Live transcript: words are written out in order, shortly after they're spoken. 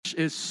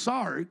is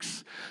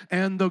sarx,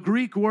 and the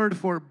Greek word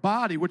for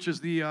body, which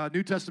is the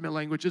New Testament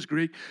language, is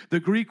Greek. The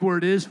Greek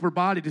word is for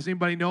body. Does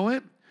anybody know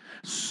it?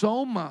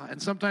 Soma, and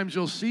sometimes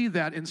you'll see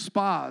that in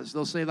spas.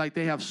 They'll say like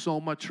they have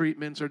soma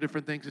treatments or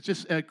different things. It's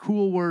just a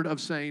cool word of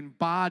saying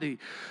body.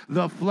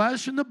 The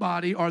flesh and the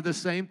body are the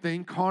same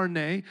thing,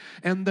 carne,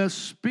 and the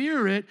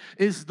spirit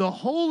is the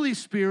Holy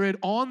Spirit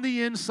on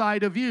the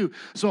inside of you.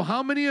 So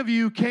how many of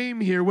you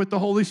came here with the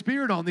Holy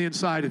Spirit on the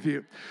inside of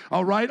you?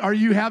 All right, are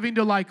you having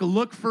to like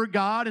look for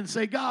God and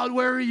say, God,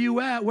 where are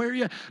you at? Where are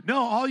you at?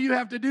 No, all you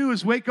have to do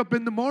is wake up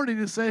in the morning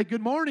and say,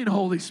 good morning,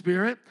 Holy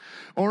Spirit.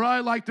 Or I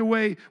like the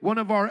way one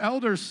of our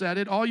elders said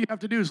it. All you have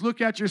to do is look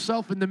at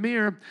yourself in the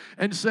mirror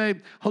and say,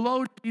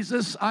 hello,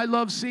 Jesus, I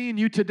love seeing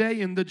you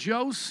today in the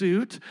Joe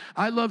suit.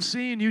 I love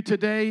seeing you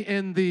today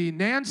in the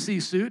Nancy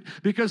suit,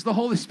 because the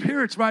Holy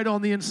Spirit's right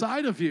on the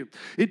inside of you.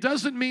 It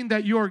doesn't mean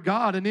that you're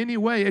God in any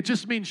way. It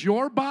just means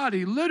your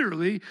body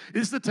literally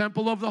is the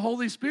temple of the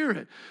Holy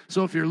Spirit.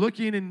 So if you're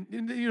looking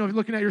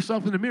looking at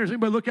yourself in the mirror, does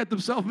anybody look at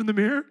themselves in the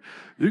mirror?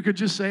 You could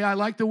just say, I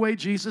like the way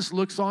Jesus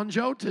looks on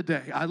Joe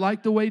today. I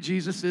like the way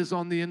Jesus is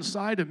on the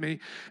inside of me.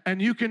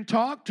 And you can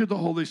talk to the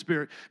Holy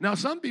Spirit. Now,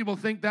 some people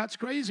think that's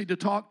crazy to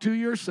talk to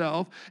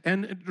yourself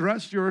and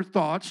address your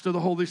thoughts to the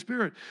Holy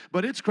Spirit.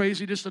 But it's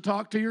crazy just to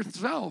talk to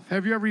yourself.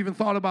 Have you ever even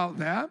thought about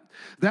that?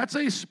 That's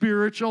a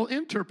spiritual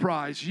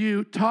enterprise,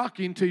 you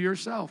talking to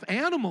yourself.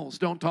 Animals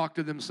don't talk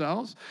to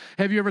themselves.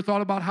 Have you ever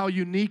thought about how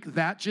unique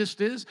that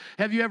just is?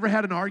 Have you ever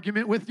had an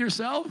argument with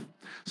yourself?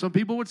 Some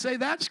people would say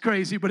that's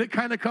crazy, but it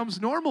kind of comes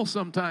normal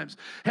sometimes.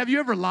 Have you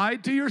ever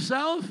lied to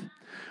yourself?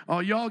 Oh,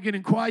 y'all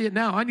getting quiet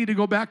now. I need to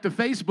go back to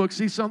Facebook,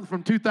 see something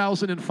from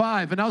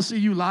 2005, and I'll see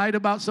you lied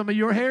about some of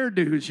your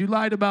hairdos. You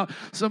lied about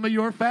some of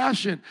your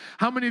fashion.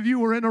 How many of you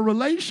were in a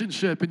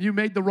relationship and you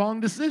made the wrong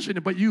decision,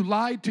 but you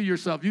lied to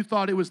yourself? You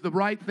thought it was the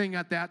right thing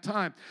at that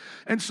time.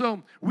 And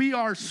so we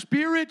are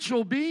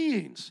spiritual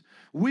beings.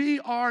 We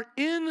are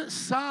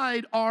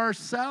inside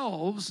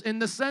ourselves in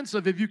the sense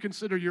of, if you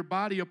consider your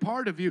body a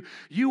part of you,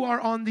 you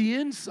are on the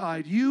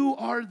inside. You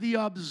are the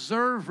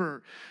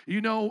observer.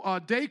 You know,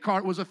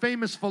 Descartes was a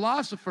famous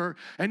philosopher,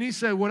 and he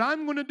said, what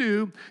I'm going to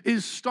do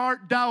is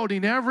start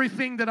doubting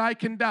everything that I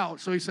can doubt.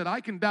 So he said, I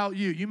can doubt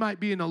you. You might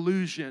be an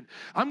illusion.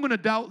 I'm going to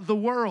doubt the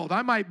world.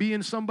 I might be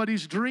in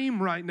somebody's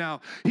dream right now.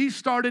 He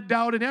started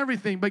doubting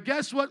everything. But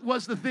guess what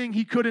was the thing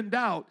he couldn't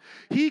doubt?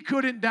 He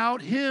couldn't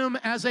doubt him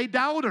as a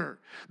doubter,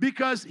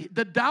 because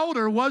the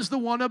doubter was the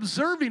one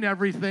observing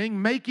everything,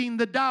 making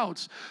the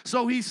doubts.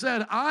 So he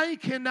said, I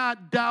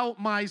cannot doubt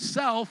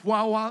myself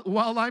while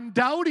I'm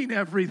doubting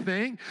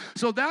everything.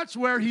 So that's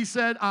where he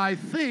said, I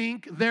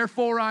think,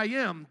 therefore I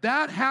am.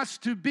 That has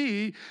to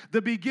be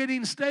the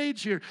beginning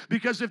stage here,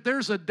 because if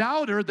there's a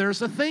doubter,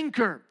 there's a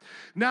thinker.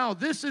 Now,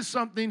 this is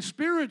something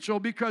spiritual,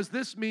 because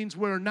this means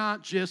we're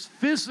not just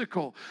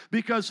physical,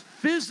 because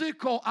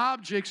physical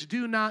objects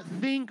do not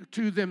think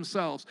to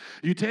themselves.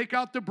 You take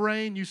out the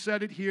brain, you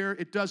set it here,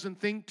 it doesn't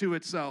think to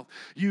itself.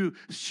 You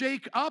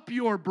shake up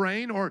your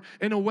brain, or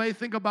in a way,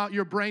 think about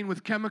your brain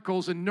with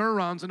chemicals and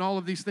neurons and all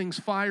of these things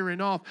firing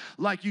off,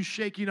 like you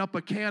shaking up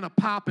a can of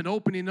pop and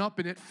opening up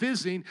and it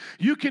fizzing.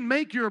 You can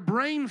make your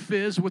brain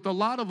fizz with a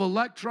lot of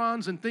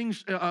electrons and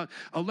things,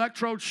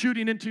 electrodes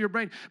shooting into your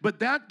brain, but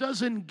that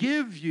doesn't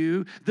give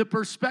you the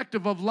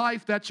perspective of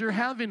life that you're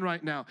having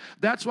right now.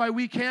 That's why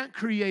we can't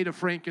create a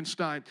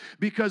Frankenstein,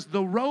 because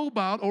the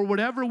robot, or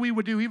whatever we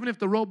would do, even if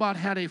the robot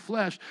had a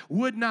flesh,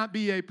 would not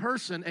be a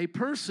person. A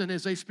person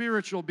is a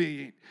spiritual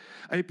being.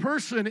 A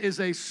person is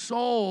a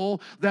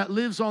soul that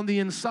lives on the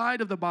inside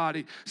of the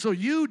body. So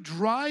you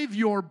drive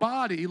your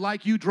body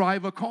like you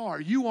drive a car.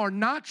 You are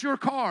not your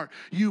car.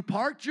 You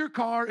parked your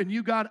car and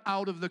you got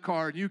out of the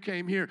car and you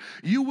came here.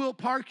 You will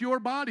park your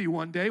body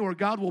one day, or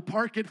God will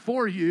park it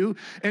for you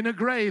in a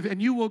grave,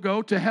 and you will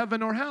go to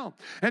heaven or hell.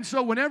 And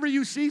so whenever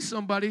you see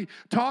somebody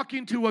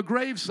talking to a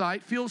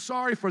gravesite, feel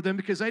sorry for them,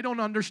 because they don't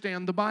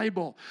understand the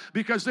Bible.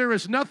 Because there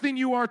is nothing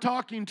you are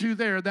talking to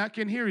there that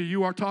can hear you.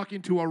 You are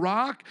talking to a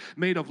rock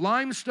made of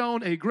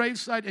limestone, a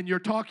gravesite, and you're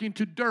talking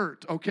to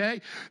dirt,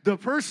 okay? The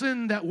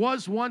person that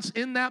was once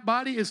in that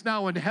body is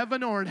now in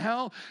heaven or in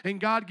hell, and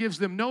God gives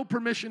them no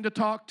permission to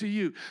talk to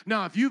you.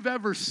 Now, if you've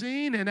ever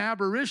seen an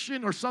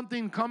apparition or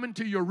something come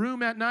into your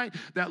room at night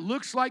that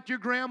looks like your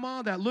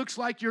grandma, that looks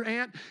like your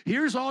aunt,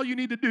 here's all you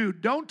need to do.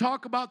 Don't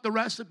talk about the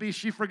recipe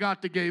she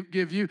forgot to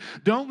give you.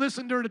 Don't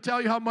listen to her to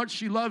tell you how much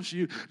she loves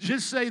you.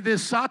 Just say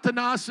this: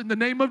 Satanas, in the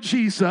name of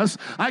Jesus,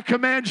 I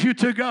command you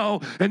to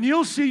go. And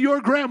you'll see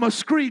your grandma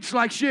screech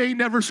like she ain't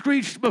never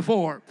screeched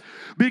before.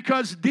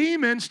 Because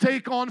demons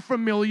take on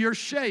familiar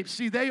shapes.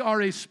 See, they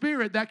are a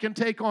spirit that can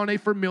take on a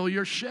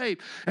familiar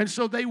shape. And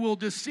so they will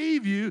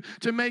deceive you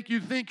to make you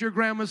think your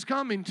grandma's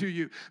coming to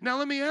you. Now,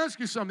 let me ask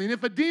you something.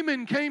 If a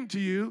demon came to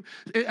you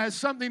as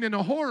something in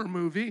a horror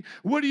movie,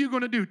 what are you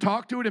going to do?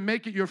 Talk to it and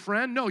make it your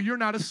friend? No, you're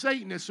not a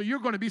Satanist, so you're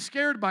going to be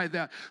scared by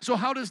that. So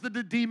how does the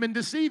demon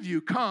deceive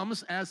you?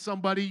 Comes as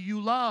somebody you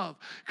love.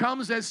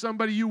 Comes as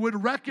somebody you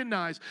would recognize.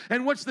 demonize.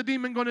 And what's the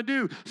demon going to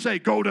do? Say,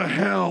 go to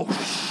hell.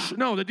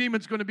 No, the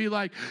demon's going to be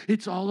like,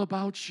 it's all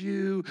about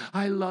you.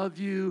 I love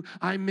you.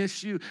 I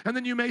miss you. And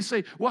then you may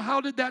say, well,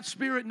 how did that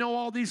spirit know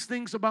all these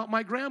things about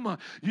my grandma?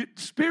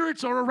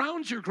 Spirits are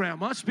around your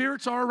grandma.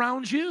 Spirits are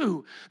around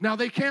you. Now,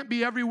 they can't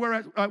be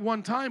everywhere at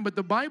one time, but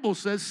the Bible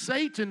says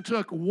Satan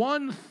took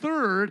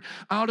 1/3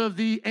 out of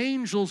the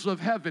angels of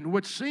heaven,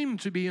 which seemed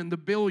to be in the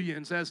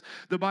billions, as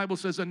the Bible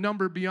says, a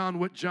number beyond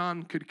what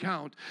John could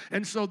count.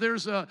 And so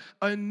there's an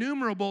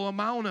innumerable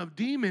amount of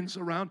demons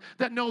around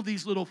that know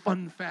these little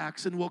fun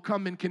facts and will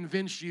come and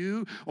convince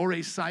you or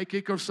a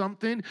psychic or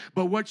something.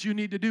 But what you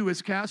need to do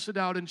is cast it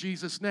out in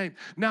Jesus' name.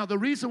 Now, the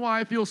reason why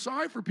I feel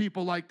sorry for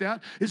people like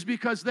that is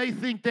because they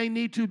think they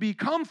need to be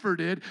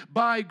comforted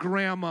by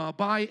grandma,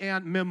 by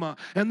Aunt Mima.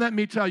 And let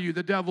me tell you,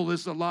 the devil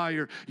is a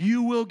liar.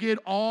 You will get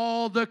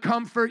all the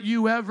comfort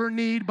you ever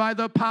need by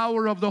the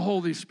power of the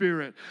Holy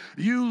Spirit.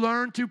 You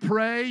learn to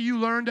pray. You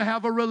learn to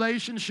have a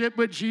relationship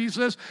with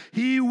Jesus.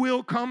 He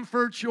will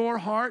comfort your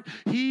heart.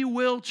 He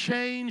will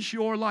change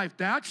your life.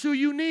 That's who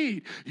you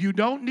need. You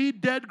don't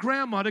need dead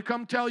grandma to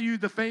come tell you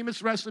the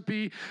famous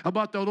recipe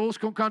about the arroz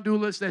con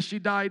gandules that she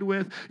died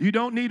with. You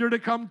don't need her to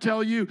come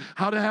tell you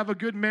how to have a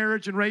good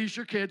marriage and raise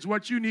your kids.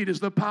 What you need is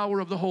the power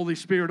of the Holy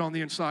Spirit on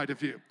the inside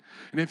of you.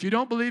 And if you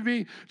don't believe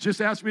me,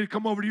 just ask me to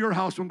come over to your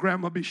house when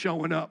grandma be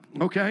showing up,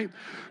 okay?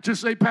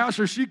 Just say,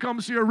 Pastor, she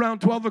comes here around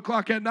 12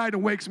 o'clock at night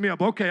and wakes me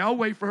up. Okay, I'll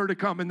wait for her to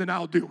come and then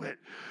I'll do it.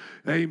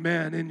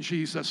 Amen, in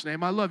Jesus'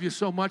 name. I love you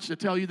so much to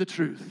tell you the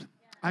truth.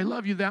 I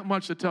love you that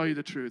much to tell you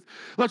the truth.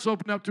 Let's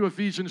open up to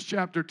Ephesians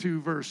chapter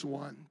 2, verse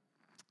 1.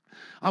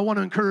 I want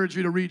to encourage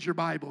you to read your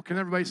Bible. Can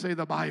everybody say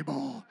the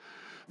Bible?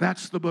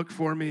 That's the book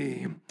for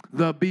me.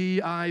 The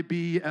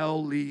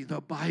Bible,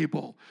 the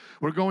Bible.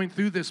 We're going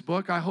through this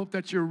book. I hope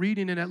that you're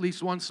reading it at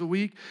least once a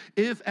week.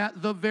 If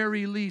at the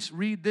very least,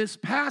 read this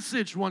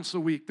passage once a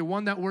week. The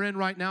one that we're in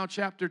right now,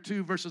 chapter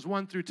 2, verses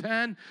 1 through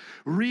 10.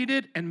 Read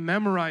it and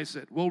memorize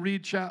it. We'll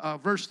read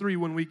verse 3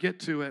 when we get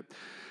to it.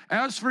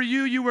 As for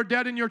you, you were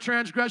dead in your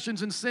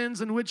transgressions and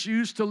sins in which you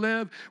used to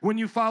live when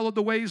you followed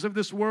the ways of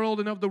this world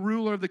and of the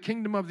ruler of the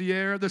kingdom of the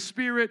air, the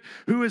spirit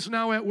who is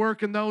now at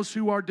work in those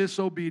who are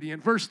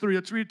disobedient. Verse 3,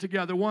 let's read it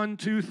together. 1,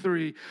 2,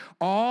 3.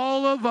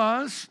 All of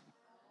us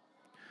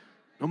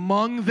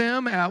among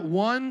them at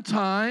one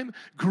time,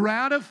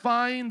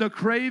 gratifying the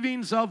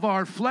cravings of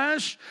our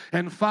flesh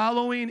and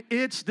following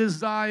its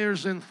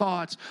desires and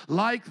thoughts.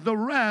 Like the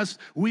rest,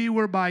 we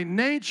were by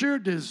nature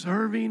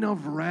deserving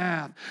of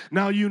wrath.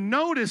 Now you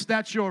notice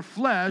that your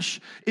flesh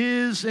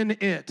is an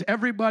it.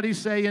 Everybody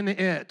say an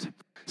it.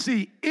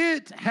 See,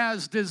 it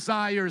has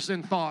desires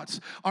and thoughts.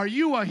 Are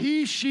you a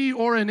he, she,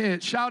 or an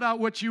it? Shout out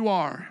what you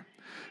are.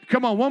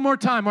 Come on, one more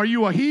time. Are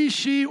you a he,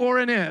 she, or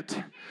an it?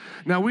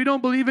 Now, we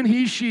don't believe in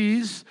he,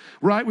 she's,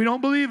 right? We don't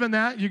believe in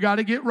that. You got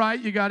to get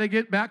right. You got to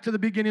get back to the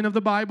beginning of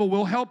the Bible.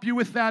 We'll help you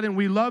with that, and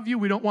we love you.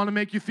 We don't want to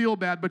make you feel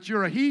bad, but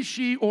you're a he,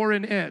 she, or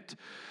an it.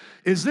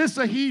 Is this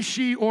a he,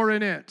 she, or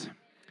an it?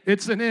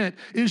 It's an it.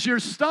 Is your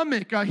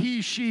stomach a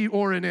he, she,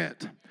 or an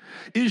it?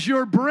 Is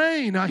your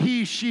brain a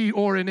he, she,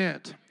 or an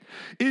it?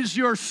 Is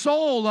your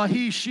soul a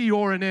he, she,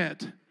 or an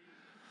it?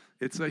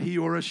 It's a he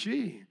or a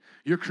she.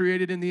 You're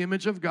created in the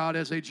image of God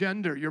as a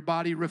gender. Your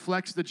body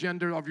reflects the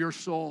gender of your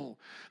soul.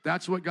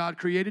 That's what God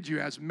created you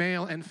as,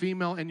 male and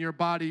female, and your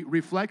body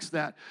reflects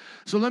that.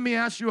 So let me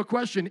ask you a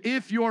question.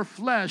 If your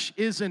flesh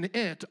is an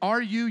it,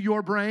 are you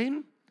your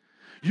brain?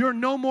 You're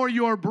no more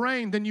your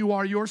brain than you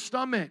are your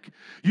stomach.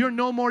 You're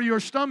no more your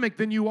stomach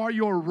than you are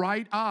your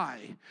right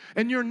eye.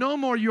 And you're no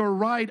more your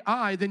right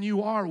eye than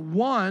you are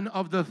one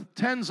of the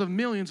tens of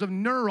millions of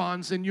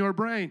neurons in your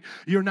brain.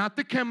 You're not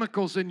the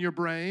chemicals in your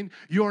brain.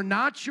 You're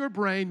not your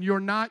brain. You're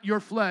not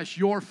your flesh.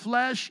 Your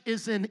flesh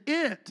is an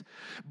it.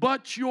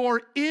 But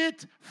your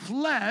it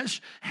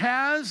flesh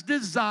has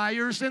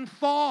desires and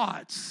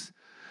thoughts.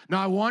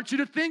 Now, I want you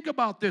to think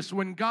about this.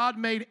 When God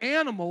made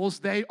animals,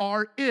 they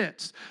are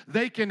its.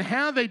 They can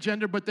have a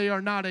gender, but they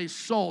are not a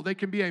soul. They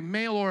can be a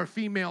male or a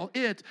female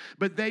it,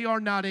 but they are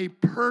not a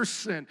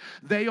person.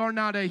 They are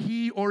not a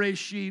he or a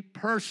she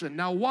person.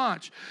 Now,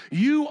 watch.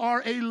 You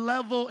are a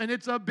level, and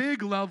it's a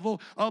big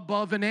level,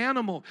 above an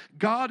animal.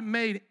 God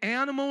made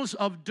animals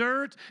of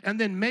dirt and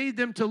then made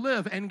them to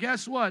live. And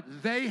guess what?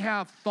 They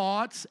have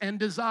thoughts and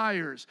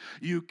desires.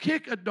 You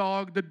kick a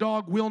dog, the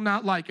dog will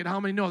not like it. How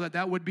many know that?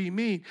 That would be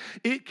mean.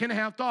 It can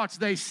have thoughts.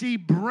 They see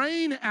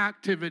brain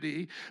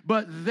activity,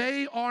 but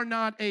they are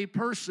not a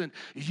person.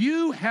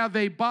 You have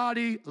a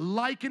body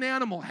like an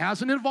animal.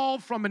 Hasn't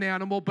evolved from an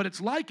animal, but it's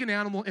like an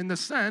animal in the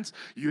sense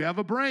you have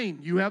a brain.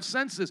 You have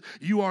senses.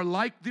 You are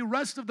like the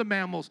rest of the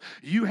mammals.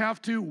 You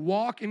have to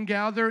walk and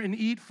gather and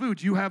eat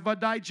food. You have a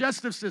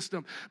digestive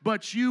system,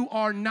 but you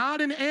are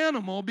not an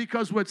animal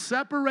because what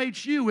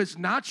separates you is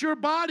not your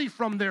body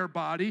from their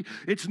body.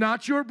 It's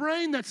not your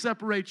brain that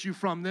separates you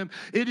from them.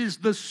 It is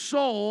the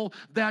soul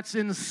that's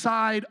inside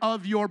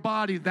of your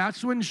body.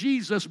 That's when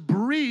Jesus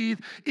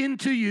breathed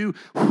into you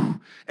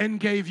and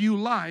gave you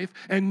life,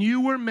 and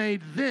you were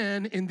made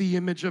then in the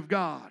image of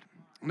God.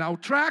 Now,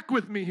 track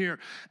with me here.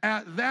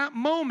 At that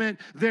moment,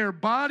 their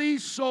body,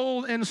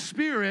 soul, and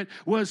spirit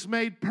was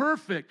made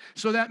perfect.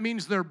 So that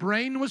means their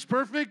brain was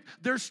perfect,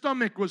 their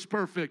stomach was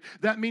perfect.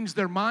 That means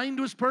their mind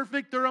was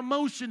perfect, their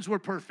emotions were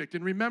perfect.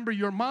 And remember,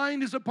 your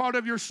mind is a part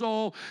of your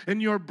soul,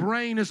 and your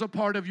brain is a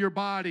part of your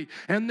body.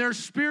 And their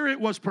spirit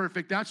was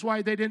perfect. That's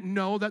why they didn't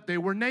know that they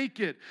were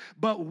naked.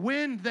 But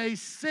when they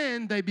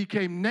sinned, they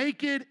became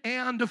naked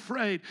and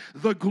afraid.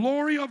 The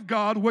glory of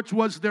God, which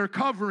was their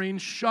covering,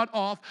 shut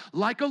off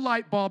like a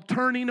light bulb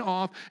turning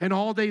off, and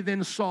all they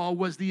then saw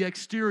was the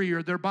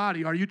exterior, their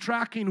body. Are you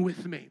tracking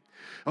with me?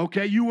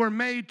 Okay, you were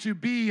made to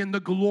be in the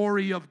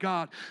glory of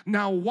God.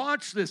 Now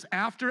watch this.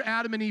 After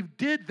Adam and Eve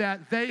did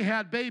that, they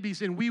had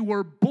babies, and we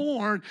were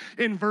born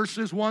in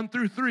verses 1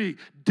 through 3.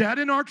 Dead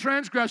in our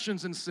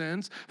transgressions and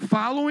sins,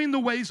 following the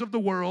ways of the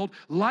world,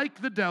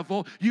 like the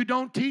devil. You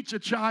don't teach a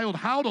child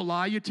how to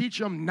lie. You teach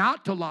them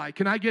not to lie.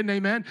 Can I get an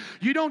amen?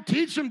 You don't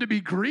teach them to be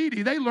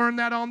greedy. They learn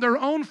that on their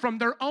own from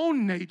their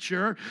own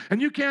nature.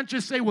 And you can't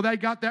just say, well, they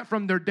got that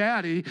from their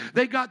daddy.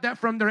 They got that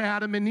from their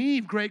Adam and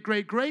Eve, great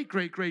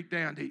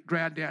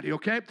granddaddy,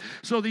 okay?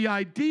 So the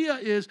idea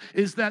is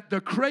that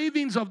the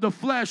cravings of the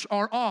flesh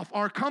are off.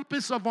 Our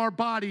compass of our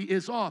body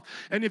is off.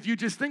 And if you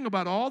just think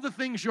about all the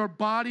things your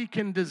body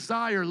can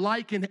desire,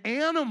 like an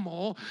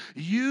animal,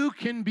 you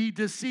can be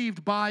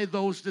deceived by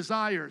those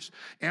desires.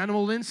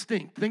 Animal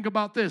instinct. Think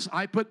about this.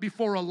 I put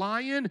before a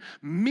lion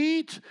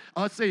meat,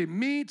 let's say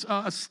meat,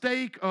 a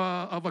steak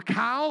of a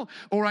cow,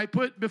 or I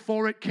put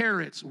before it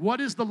carrots.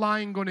 What is the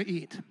lion going to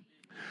eat?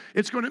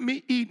 It's going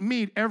to eat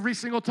meat every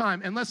single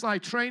time unless I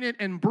train it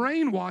and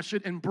brainwash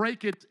it and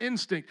break its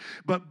instinct.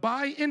 But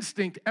by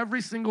instinct,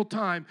 every single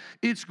time,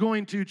 it's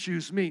going to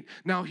choose meat.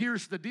 Now,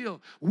 here's the deal.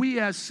 We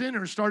as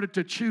sinners started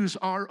to choose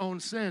our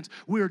own sins.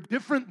 We're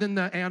different than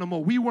the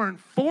animal. We weren't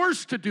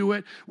forced to do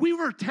it. We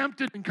were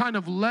tempted and kind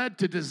of led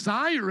to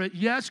desire it.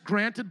 Yes,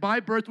 granted,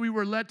 by birth, we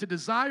were led to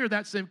desire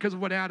that sin because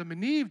of what Adam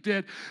and Eve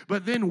did.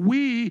 But then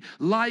we,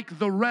 like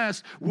the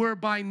rest, were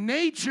by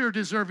nature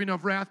deserving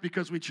of wrath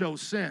because we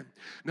chose sin.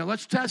 Now,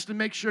 let's test and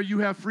make sure you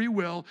have free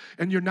will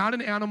and you're not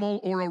an animal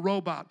or a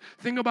robot.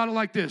 Think about it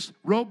like this.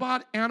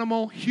 Robot,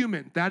 animal,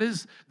 human. That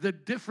is the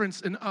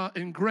difference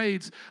in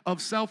grades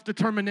of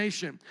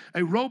self-determination.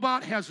 A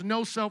robot has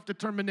no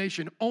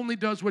self-determination, only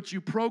does what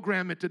you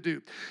program it to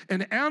do.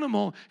 An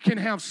animal can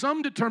have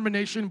some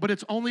determination, but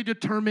it's only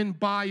determined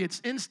by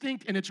its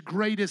instinct and its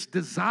greatest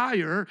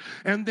desire.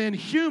 And then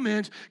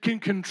humans can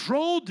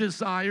control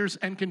desires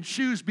and can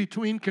choose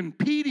between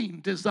competing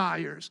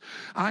desires.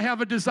 I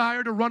have a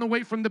desire to run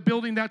away from the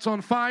building that's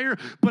on fire,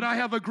 but I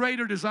have a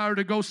greater desire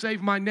to go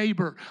save my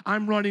neighbor.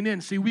 I'm running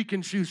in. See, we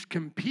can choose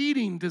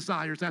competing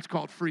desires. That's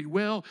called free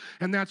will,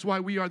 and that's why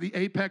we are the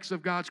apex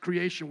of God's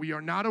creation. We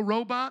are not a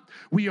robot.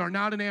 We are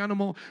not an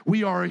animal.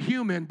 We are a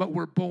human, but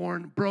we're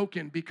born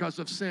broken because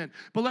of sin.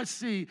 But let's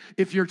see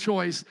if your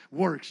choice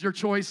works. Your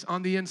choice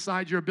on the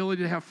inside, your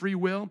ability to have free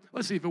will,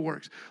 let's see if it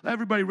works.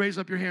 Everybody raise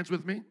up your hands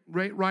with me.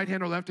 Right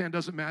hand or left hand,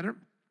 doesn't matter.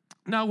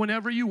 Now,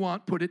 whenever you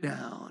want, put it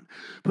down.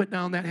 Put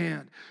down that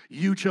hand.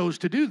 You chose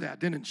to do that,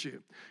 didn't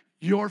you?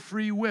 Your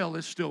free will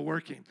is still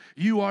working.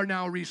 You are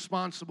now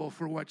responsible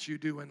for what you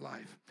do in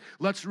life.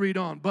 Let's read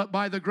on. But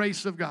by the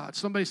grace of God.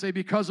 Somebody say,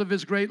 because of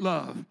His great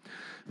love.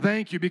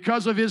 Thank you.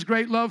 Because of His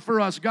great love for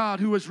us,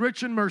 God, who is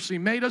rich in mercy,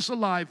 made us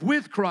alive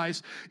with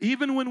Christ,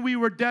 even when we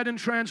were dead in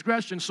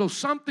transgression. So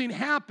something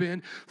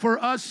happened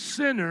for us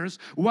sinners.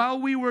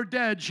 While we were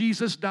dead,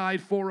 Jesus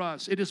died for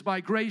us. It is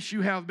by grace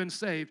you have been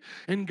saved.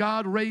 And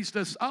God raised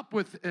us up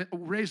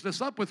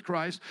with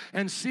Christ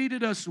and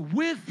seated us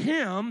with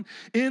Him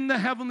in the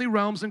heavenly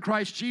realms in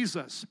Christ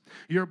Jesus.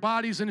 Your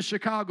body's in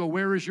Chicago.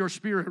 Where is your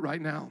spirit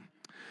right now?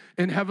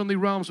 In heavenly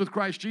realms with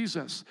Christ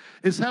Jesus.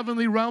 Is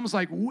heavenly realms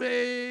like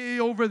way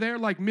over there,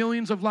 like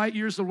millions of light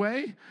years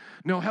away?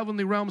 No,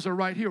 heavenly realms are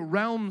right here.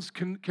 Realms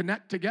can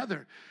connect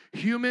together.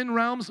 Human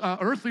realms,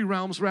 earthly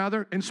realms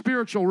rather, and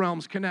spiritual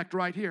realms connect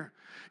right here.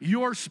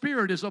 Your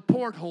spirit is a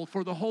porthole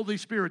for the Holy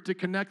Spirit to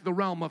connect the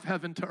realm of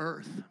heaven to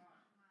earth.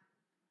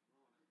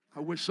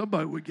 I wish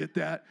somebody would get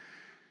that.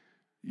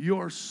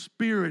 Your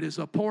spirit is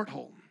a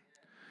porthole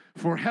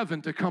for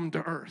heaven to come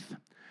to earth.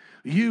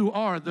 You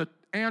are the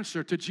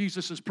answer to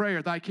Jesus'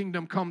 prayer, thy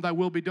kingdom come, thy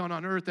will be done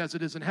on earth as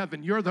it is in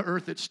heaven. You're the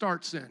earth it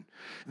starts in.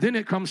 Then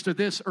it comes to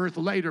this earth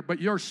later, but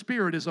your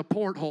spirit is a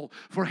porthole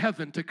for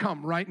heaven to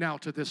come right now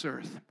to this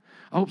earth.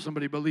 I hope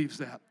somebody believes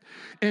that.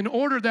 In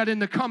order that in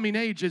the coming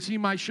ages He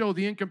might show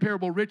the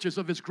incomparable riches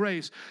of His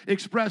grace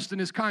expressed in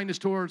His kindness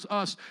towards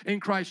us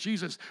in Christ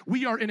Jesus.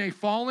 We are in a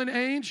fallen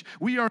age.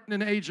 We are in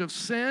an age of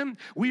sin.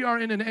 We are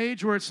in an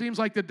age where it seems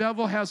like the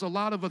devil has a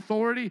lot of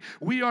authority.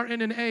 We are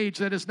in an age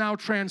that is now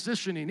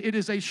transitioning. It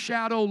is a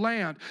shadow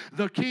land.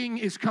 The King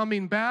is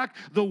coming back.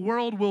 The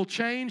world will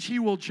change. He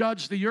will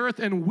judge the earth,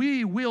 and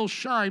we will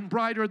shine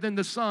brighter than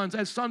the suns.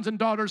 As sons and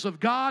daughters of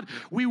God,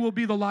 we will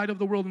be the light of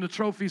the world and the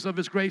trophies of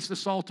His grace,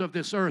 the salt of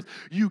this earth.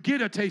 You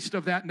get a taste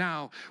of that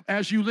now.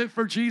 As you live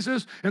for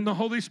Jesus and the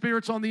Holy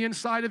Spirit's on the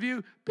inside of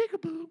you,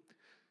 peekaboo.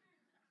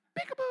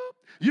 Peekaboo.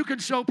 You can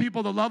show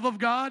people the love of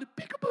God.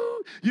 Peekaboo.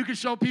 You can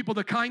show people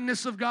the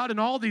kindness of God and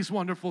all these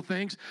wonderful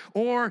things.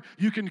 Or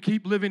you can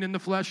keep living in the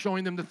flesh,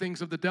 showing them the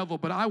things of the devil.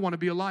 But I want to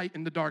be a light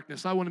in the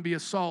darkness. I want to be a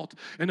salt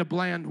in a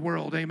bland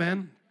world.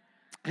 Amen.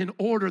 In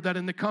order that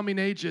in the coming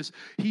ages,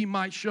 he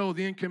might show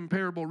the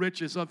incomparable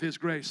riches of his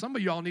grace. Some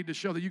of y'all need to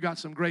show that you got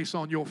some grace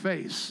on your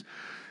face.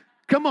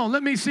 Come on,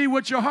 let me see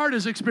what your heart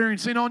is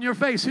experiencing on your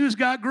face. Who's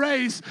got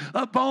grace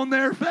upon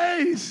their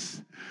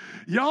face?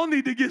 Y'all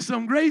need to get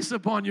some grace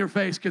upon your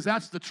face, because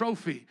that's the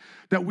trophy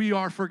that we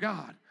are for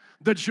God.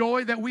 The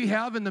joy that we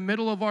have in the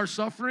middle of our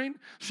suffering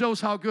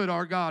shows how good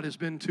our God has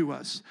been to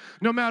us.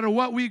 No matter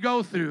what we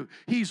go through,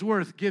 he's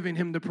worth giving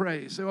him the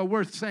praise.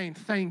 Worth saying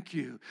thank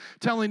you,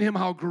 telling him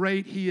how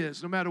great he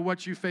is. No matter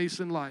what you face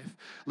in life,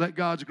 let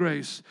God's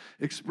grace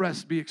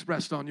be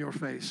expressed on your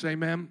face.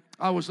 Amen.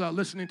 I was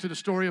listening to the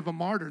story of a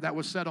martyr that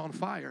was set on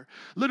fire,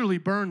 literally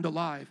burned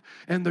alive,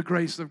 and the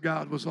grace of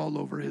God was all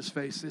over his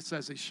face. It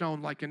says he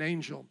shone like an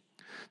angel.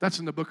 That's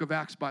in the book of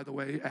Acts, by the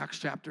way, Acts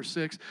chapter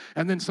 6.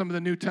 And then some of the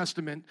New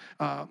Testament,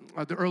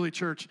 the early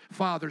church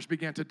fathers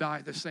began to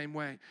die the same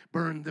way.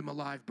 Burned them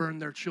alive,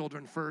 burned their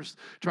children first,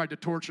 tried to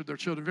torture their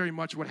children. Very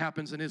much what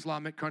happens in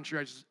Islamic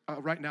country.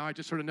 Right now, I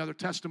just heard another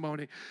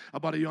testimony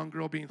about a young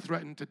girl being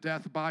threatened to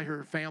death by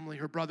her family.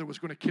 Her brother was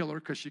going to kill her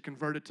because she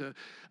converted to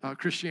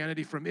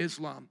Christianity from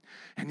Islam.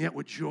 And yet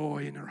with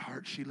joy in her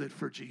heart, she lived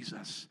for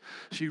Jesus.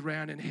 She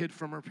ran and hid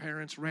from her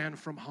parents, ran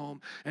from home,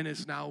 and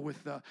is now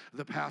with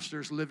the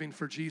pastors living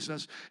for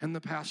Jesus. And the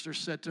pastor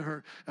said to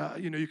her,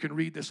 you can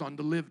read this on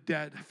the Live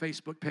Dead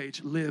Facebook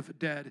page, Live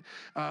Dead.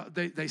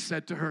 They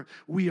said to her,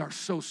 we are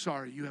so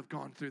sorry you have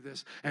gone through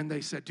this. And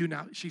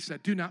she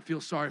said, do not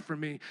feel sorry for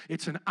me.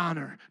 It's an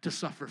honor to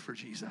suffer for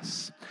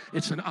Jesus.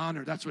 It's an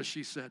honor. That's what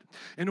she said.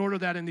 In order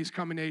that in these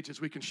coming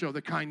ages we can show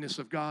the kindness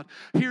of God.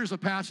 Here's a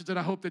passage that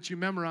I hope that you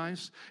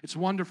memorize. It's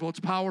wonderful. It's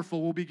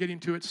powerful. We'll be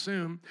getting to it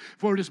soon.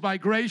 For it is by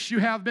grace you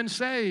have been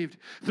saved,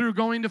 through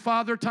going to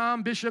Father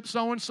Tom, Bishop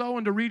so-and-so,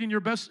 and to reading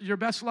your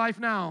best life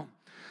now.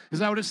 Is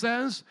that what it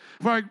says?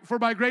 For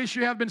by grace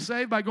you have been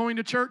saved by going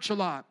to church a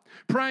lot,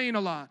 praying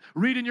a lot,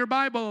 reading your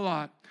Bible a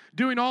lot,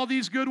 doing all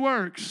these good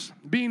works,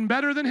 being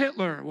better than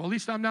Hitler. Well, at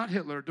least I'm not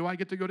Hitler. Do I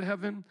get to go to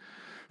heaven?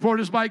 For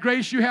it is by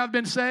grace you have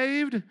been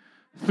saved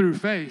through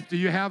faith. Do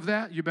you have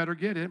that? You better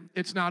get it.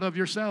 It's not of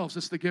yourselves.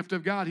 It's the gift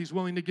of God. He's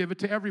willing to give it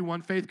to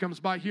everyone. Faith comes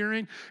by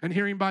hearing, and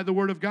hearing by the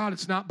word of God.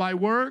 It's not by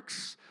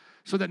works,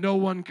 so that no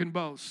one can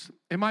boast.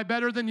 Am I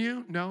better than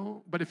you?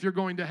 No. But if you're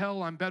going to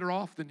hell, I'm better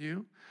off than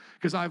you,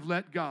 because I've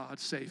let God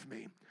save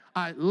me.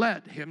 I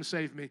let him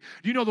save me.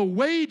 You know, the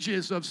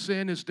wages of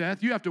sin is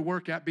death. You have to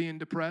work at being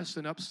depressed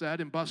and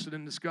upset and busted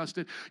and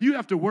disgusted. You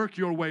have to work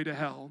your way to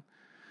hell.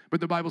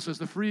 But the Bible says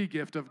the free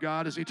gift of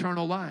God is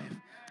eternal life.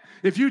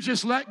 If you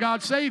just let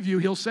God save you,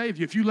 he'll save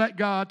you. If you let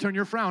God turn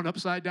your frown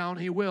upside down,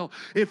 he will.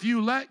 If you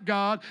let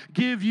God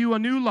give you a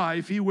new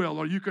life, he will.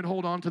 Or you can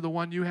hold on to the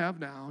one you have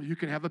now. You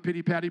can have a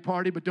pity-patty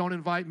party, but don't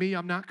invite me.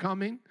 I'm not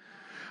coming.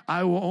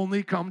 I will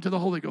only come to the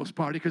Holy Ghost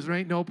party, because there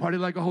ain't no party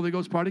like a Holy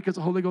Ghost party, because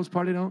the Holy Ghost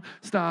party don't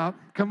stop.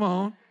 Come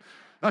on.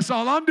 That's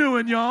all I'm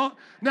doing, y'all.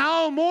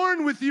 Now I'll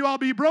mourn with you. I'll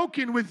be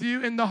broken with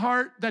you in the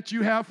heart that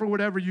you have for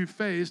whatever you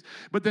faced.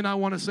 But then I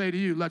want to say to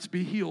you, let's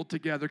be healed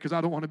together, because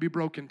I don't want to be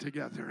broken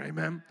together.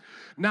 Amen.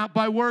 Not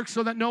by works,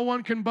 so that no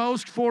one can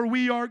boast, for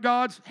we are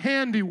God's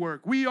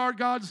handiwork. We are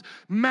God's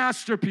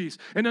masterpiece.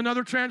 In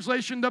another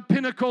translation, the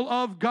pinnacle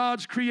of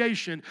God's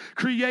creation,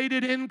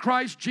 created in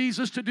Christ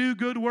Jesus to do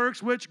good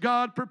works, which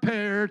God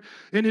prepared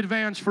in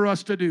advance for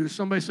us to do.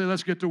 Somebody say,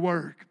 let's get to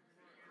work.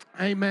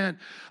 Amen.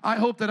 I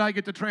hope that I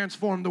get to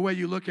transform the way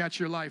you look at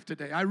your life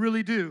today. I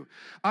really do.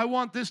 I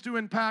want this to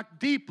impact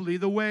deeply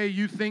the way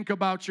you think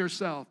about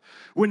yourself.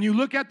 When you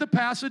look at the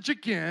passage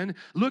again,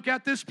 look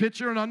at this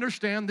picture and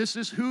understand this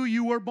is who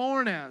you were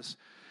born as.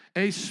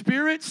 A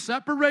spirit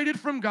separated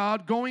from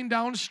God, going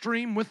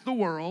downstream with the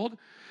world.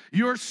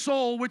 Your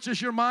soul, which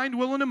is your mind,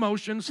 will, and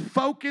emotions,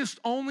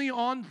 focused only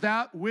on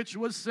that which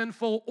was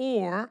sinful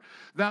or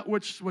that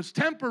which was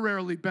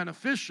temporarily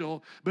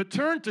beneficial, but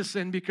turned to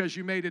sin because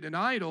you made it an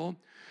idol.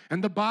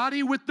 And the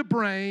body with the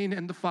brain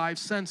and the five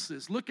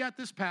senses. Look at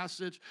this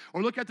passage,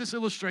 or look at this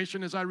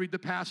illustration as I read the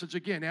passage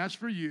again. As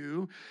for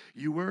you,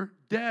 you were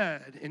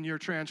dead in your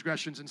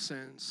transgressions and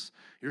sins.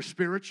 Your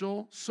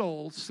spiritual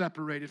soul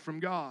separated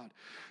from God.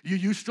 You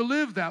used to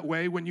live that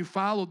way when you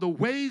followed the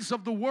ways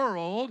of the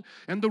world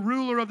and the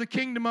ruler of the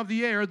kingdom of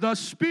the air, the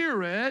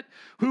spirit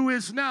who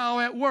is now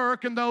at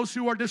work in those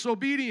who are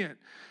disobedient.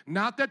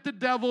 Not that the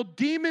devil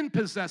demon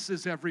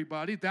possesses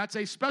everybody. That's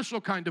a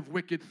special kind of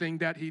wicked thing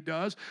that he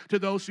does to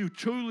those who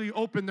truly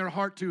open their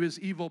heart to his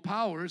evil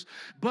powers.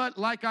 But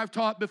like I've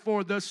taught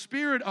before, the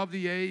spirit of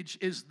the age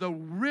is the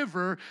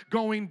river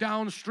going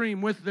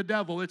downstream with the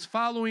devil. It's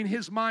following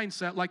his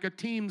mindset like a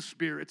team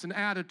spirit. It's an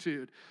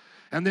attitude.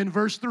 And then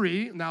verse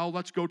 3, now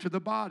let's go to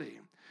the body.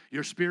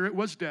 Your spirit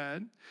was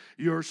dead.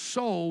 Your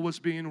soul was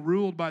being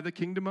ruled by the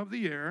kingdom of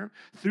the air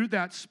through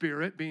that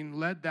spirit being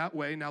led that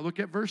way. Now look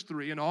at verse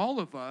 3. And all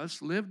of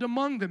us lived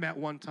among them at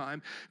one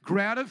time,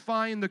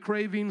 gratifying the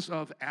cravings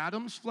of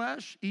Adam's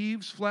flesh,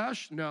 Eve's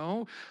flesh,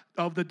 no,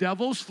 of the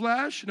devil's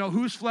flesh. No,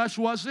 whose flesh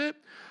was it?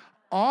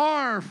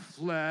 Our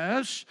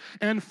flesh,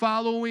 and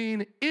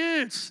following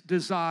its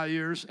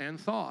desires and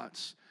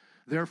thoughts.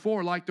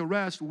 Therefore, like the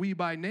rest, we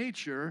by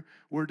nature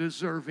were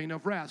deserving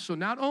of wrath. So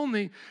not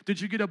only did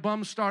you get a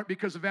bum start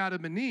because of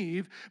Adam and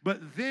Eve,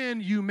 but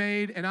then you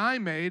made, and I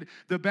made,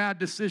 the bad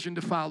decision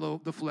to follow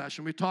the flesh.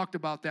 And we talked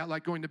about that,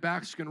 like going to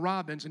Baskin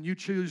Robbins, and you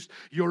choose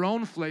your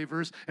own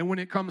flavors, and when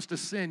it comes to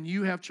sin,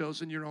 you have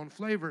chosen your own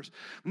flavors.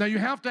 Now you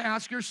have to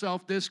ask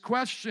yourself this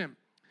question.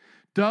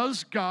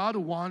 Does God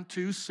want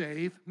to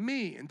save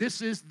me? And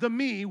this is the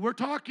me we're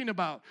talking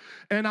about.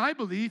 And I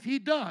believe he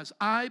does.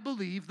 I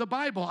believe the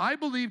Bible. I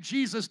believe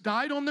Jesus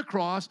died on the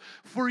cross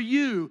for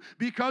you.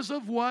 Because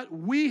of what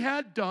we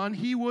had done,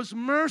 he was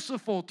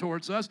merciful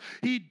towards us.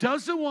 He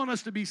doesn't want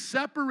us to be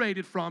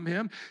separated from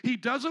him. He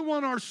doesn't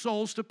want our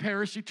souls to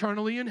perish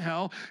eternally in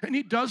hell. And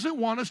he doesn't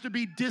want us to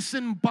be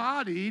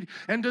disembodied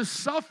and to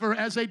suffer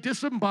as a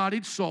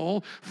disembodied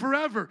soul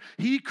forever.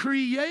 He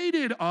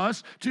created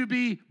us to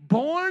be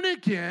born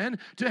again,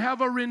 to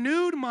have a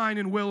renewed mind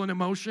and will and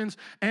emotions,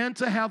 and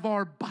to have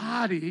our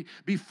body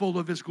be full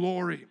of his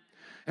glory.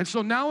 And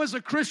so now as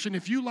a Christian,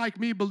 if you like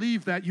me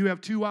believe that, you have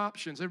two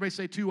options. Everybody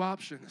say two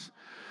options.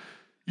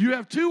 You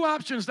have two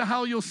options to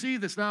how you'll see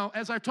this. Now,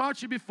 as I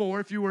taught you before,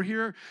 if you were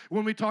here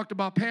when we talked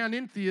about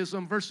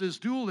panentheism versus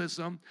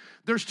dualism,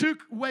 there's two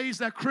ways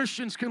that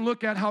Christians can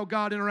look at how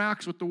God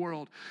interacts with the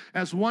world.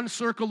 As one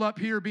circle up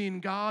here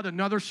being God,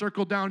 another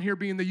circle down here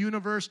being the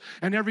universe,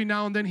 and every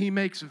now and then he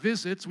makes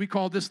visits. We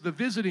call this the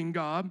visiting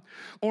God.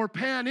 Or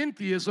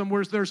panentheism,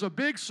 where there's a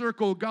big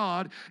circle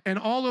God, and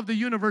all of the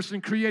universe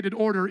and created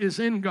order is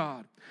in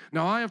God.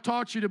 Now, I have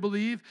taught you to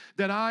believe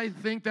that I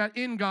think that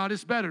in God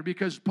is better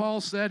because Paul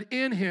said,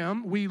 in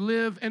him we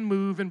live and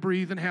move and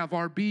breathe and have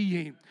our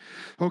being.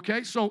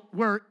 Okay, so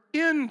we're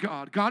in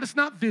God. God is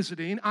not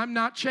visiting. I'm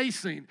not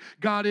chasing.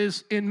 God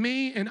is in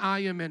me and I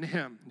am in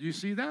him. Do you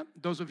see that?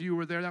 Those of you who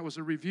were there, that was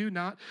a review.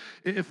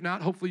 If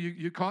not, hopefully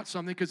you caught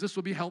something because this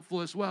will be helpful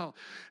as well.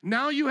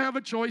 Now you have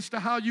a choice to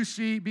how you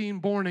see being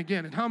born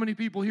again. And how many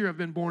people here have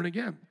been born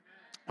again?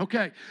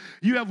 Okay,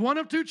 you have one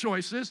of two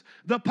choices.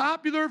 The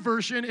popular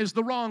version is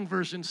the wrong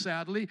version,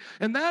 sadly,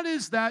 and that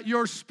is that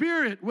your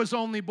spirit was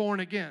only born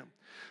again.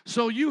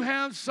 So you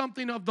have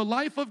something of the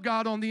life of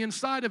God on the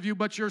inside of you,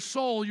 but your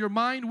soul, your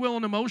mind, will,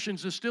 and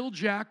emotions is still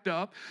jacked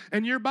up,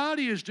 and your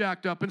body is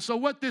jacked up. And so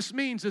what this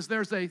means is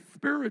there's a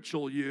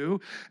spiritual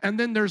you, and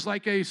then there's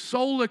like a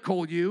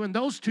soulical you, and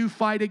those two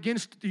fight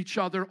against each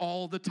other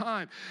all the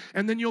time.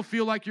 And then you'll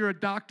feel like you're a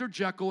Dr.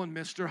 Jekyll and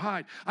Mr.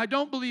 Hyde. I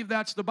don't believe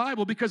that's the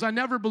Bible because I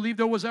never believed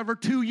there was ever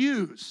two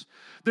yous.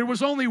 There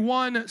was only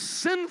one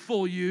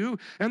sinful you,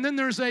 and then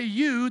there's a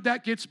you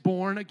that gets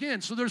born again.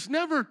 So there's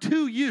never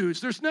two yous.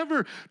 There's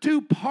never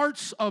two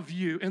parts of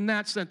you in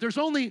that sense. There's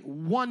only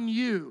one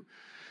you.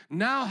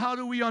 Now, how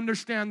do we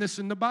understand this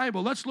in the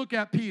Bible? Let's look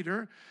at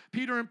Peter.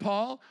 Peter and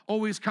Paul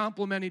always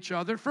complement each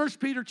other. 1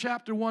 Peter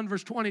chapter 1,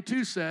 verse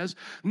 22 says,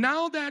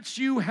 now that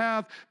you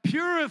have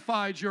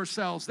purified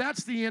yourselves,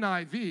 that's the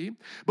NIV,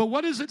 but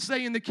what does it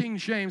say in the King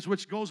James,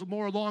 which goes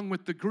more along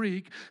with the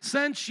Greek?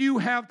 Since you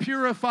have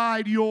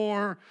purified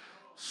your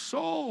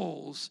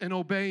souls in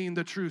obeying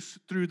the truth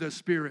through the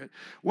Spirit.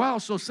 Wow,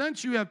 so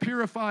since you have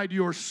purified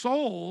your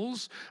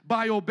souls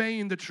by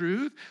obeying the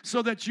truth,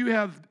 so that you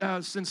have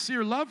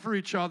sincere love for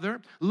each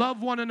other,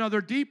 love one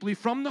another deeply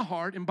from the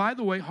heart, and by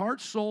the way, heart,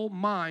 soul,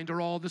 mind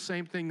are all the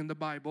same thing in the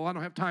Bible. I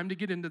don't have time to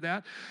get into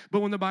that,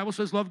 but when the Bible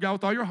says love God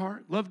with all your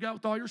heart, love God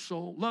with all your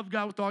soul, love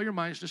God with all your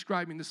mind, it's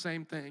describing the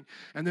same thing,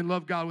 and then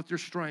love God with your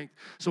strength.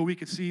 So we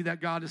can see that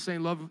God is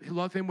saying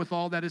love him with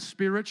all that is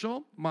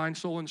spiritual, mind,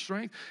 soul, and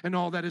strength, and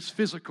all that is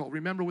physical.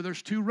 Remember,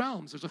 there's two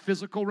realms. There's a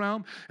physical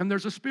realm and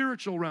there's a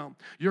spiritual realm.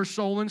 Your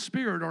soul and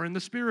spirit are in the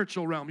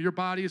spiritual realm. Your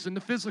body is in the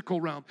physical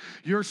realm.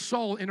 Your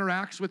soul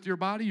interacts with your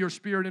body. Your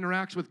spirit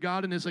interacts with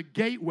God and is a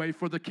gateway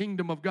for the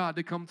kingdom of God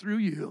to come through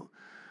you.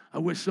 I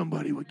wish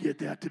somebody would get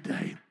that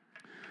today.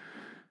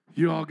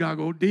 You all got to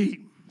go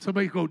deep.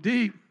 Somebody go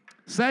deep.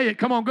 Say it.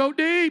 Come on, go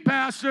deep,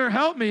 Pastor.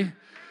 Help me.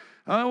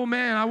 Oh,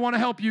 man, I want to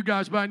help you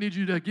guys, but I need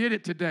you to get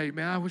it today,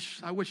 man.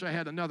 I wish I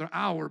had another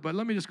hour, but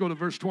let me just go to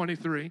verse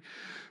 23.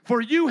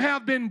 For you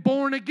have been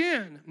born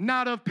again,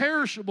 not of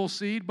perishable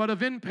seed, but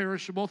of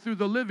imperishable through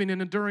the living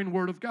and enduring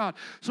word of God.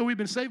 So we've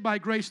been saved by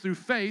grace through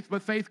faith,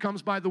 but faith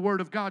comes by the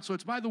word of God. So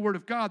it's by the word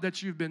of God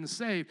that you've been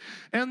saved.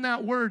 And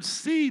that word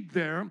seed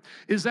there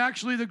is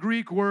actually the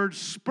Greek word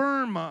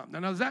sperma.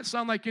 Now, does that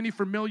sound like any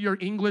familiar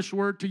English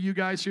word to you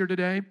guys here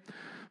today?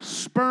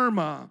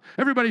 Sperma.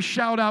 Everybody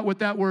shout out what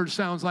that word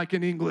sounds like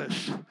in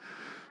English.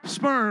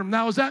 Sperm.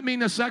 Now, does that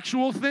mean a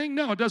sexual thing?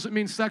 No, it doesn't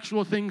mean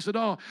sexual things at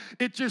all.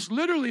 It just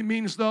literally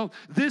means, though,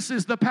 this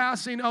is the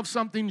passing of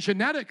something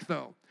genetic,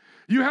 though.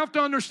 You have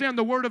to understand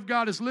the Word of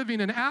God is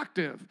living and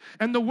active.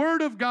 And the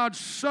Word of God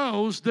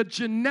sows the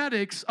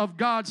genetics of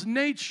God's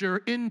nature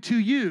into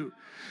you.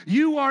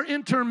 You are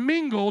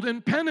intermingled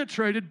and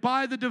penetrated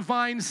by the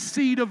divine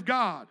seed of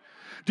God.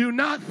 Do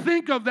not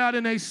think of that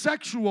in a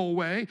sexual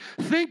way.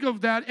 Think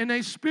of that in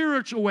a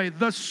spiritual way.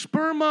 The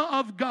sperma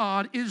of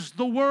God is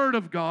the Word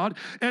of God,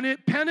 and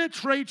it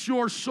penetrates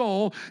your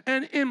soul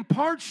and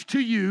imparts to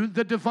you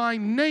the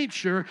divine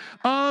nature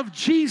of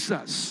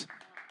Jesus.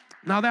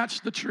 Now that's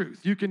the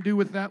truth. You can do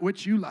with that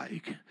which you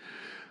like,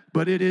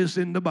 but it is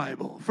in the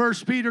Bible. 1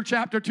 Peter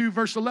chapter 2,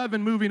 verse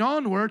 11, moving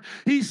onward,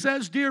 he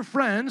says, "Dear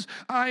friends,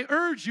 I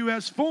urge you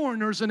as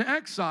foreigners and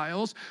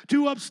exiles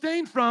to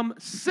abstain from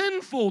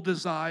sinful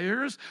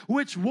desires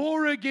which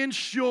war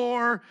against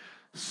your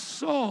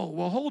soul."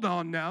 Well, hold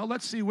on now.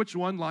 Let's see which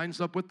one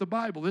lines up with the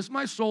Bible. Is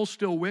my soul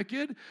still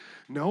wicked?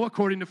 No,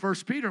 according to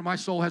 1 Peter, my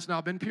soul has now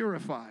been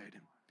purified.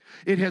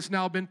 It has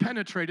now been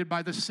penetrated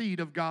by the seed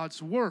of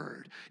God's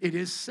word. It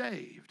is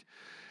saved.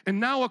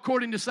 And now,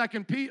 according to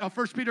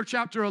 1 Peter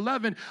chapter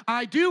 11,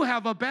 I do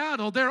have a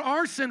battle. There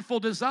are sinful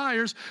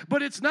desires,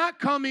 but it's not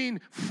coming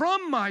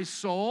from my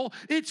soul.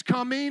 It's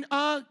coming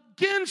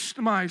against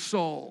my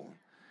soul.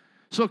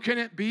 So can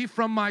it be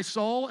from my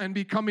soul and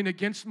be coming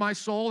against my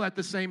soul at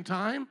the same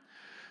time?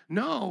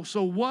 No.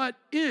 So what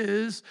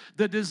is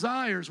the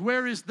desires?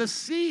 Where is the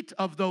seat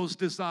of those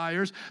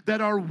desires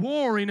that are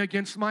warring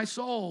against my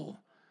soul?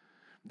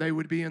 They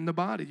would be in the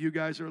body. You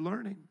guys are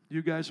learning.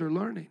 You guys are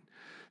learning.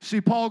 See,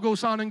 Paul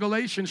goes on in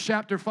Galatians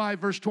chapter 5,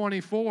 verse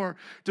 24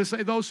 to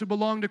say those who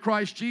belong to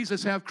Christ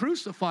Jesus have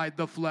crucified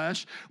the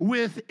flesh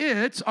with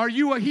its. Are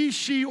you a he,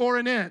 she, or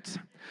an it?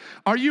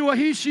 Are you a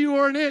he, she,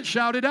 or an it?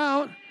 Shout it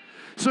out.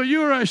 So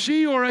you're a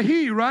she or a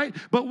he, right?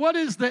 But what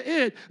is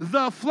the it?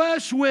 The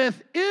flesh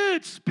with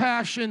its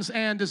passions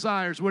and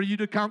desires. What are you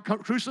to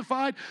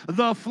crucified?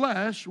 The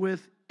flesh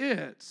with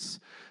its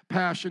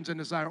passions and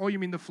desires. Oh, you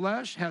mean the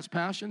flesh has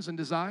passions and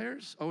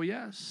desires? Oh,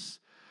 yes.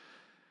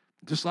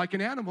 Just like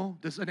an animal.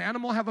 Does an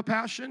animal have a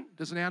passion?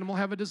 Does an animal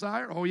have a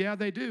desire? Oh, yeah,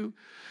 they do.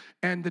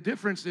 And the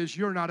difference is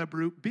you're not a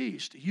brute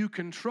beast. You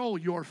control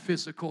your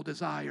physical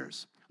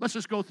desires. Let's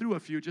just go through a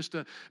few just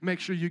to make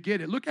sure you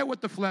get it. Look at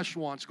what the flesh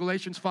wants.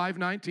 Galatians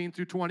 5:19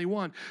 through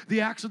 21. The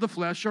acts of the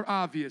flesh are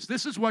obvious.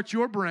 This is what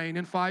your brain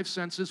and five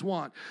senses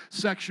want.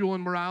 Sexual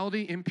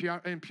immorality,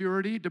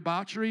 impurity,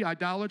 debauchery,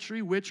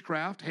 idolatry,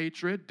 witchcraft,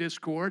 hatred,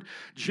 discord,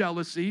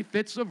 jealousy,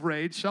 fits of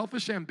rage,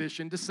 selfish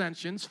ambition,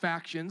 dissensions,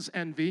 factions,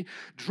 envy,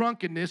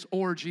 drunkenness,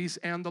 orgies,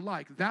 and the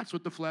like. That's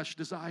what the flesh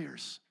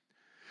desires.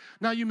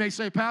 Now you may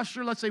say,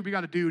 Pastor, let's say we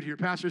got a dude here.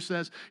 Pastor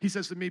says, he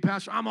says to me,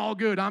 Pastor, I'm all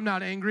good. I'm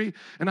not angry.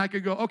 And I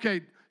could go,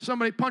 okay,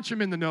 somebody punch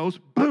him in the nose.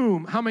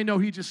 Boom. How many know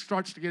he just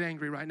starts to get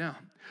angry right now?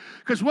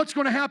 Because what's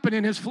going to happen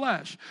in his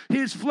flesh?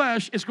 His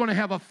flesh is going to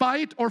have a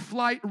fight or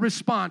flight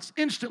response.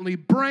 Instantly,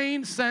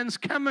 brain sends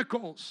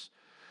chemicals.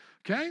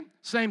 Okay?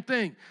 Same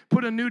thing.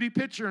 Put a nudie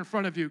picture in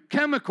front of you.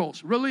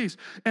 Chemicals, release.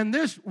 And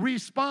this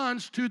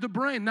responds to the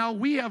brain. Now,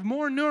 we have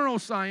more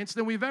neuroscience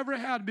than we've ever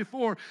had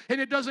before, and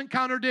it doesn't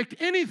contradict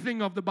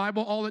anything of the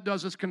Bible. All it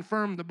does is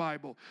confirm the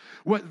Bible.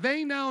 What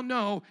they now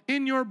know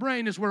in your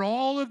brain is where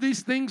all of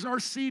these things are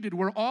seated,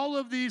 where all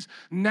of these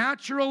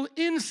natural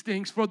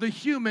instincts for the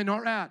human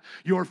are at.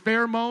 Your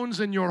pheromones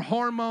and your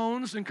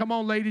hormones. And come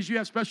on, ladies, you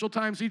have special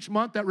times each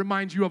month that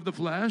reminds you of the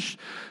flesh.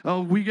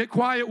 We get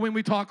quiet when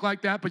we talk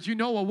like that, but you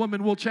know a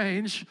woman will change.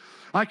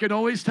 I can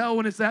always tell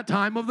when it's that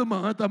time of the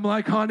month. I'm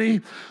like,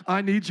 honey,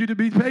 I need you to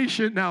be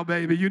patient now,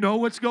 baby. You know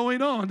what's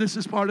going on. This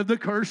is part of the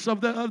curse of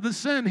the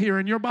sin here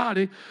in your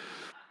body.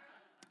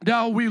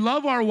 Now, we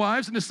love our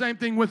wives, and the same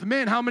thing with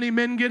men. How many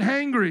men get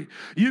hangry?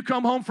 You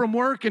come home from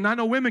work, and I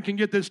know women can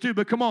get this too,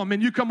 but come on,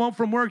 men, you come home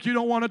from work, you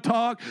don't want to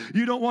talk,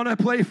 you don't want to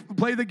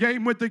play the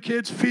game with the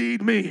kids.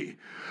 Feed me.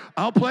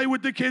 I'll play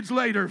with the kids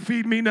later.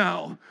 Feed me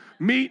now.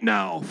 Meat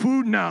now.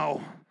 Food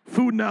now.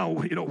 Food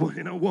now, you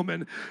know,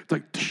 woman, it's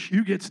like,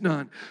 you gets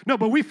none. No,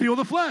 but we feel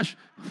the flesh.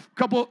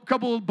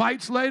 Couple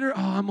bites later, oh,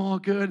 I'm all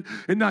good.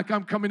 And like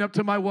I'm coming up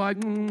to my wife,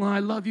 I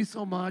love you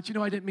so much. You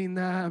know, I didn't mean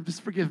that.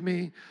 Just forgive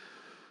me.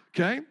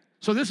 Okay?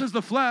 So this is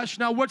the flesh.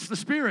 Now, what's the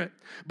spirit?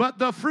 But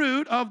the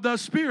fruit of the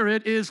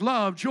spirit is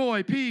love,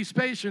 joy, peace,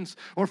 patience,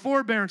 or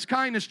forbearance,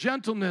 kindness,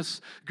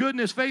 gentleness,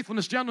 goodness,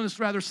 faithfulness, gentleness,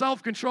 rather,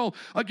 self-control.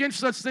 Against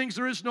such things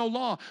there is no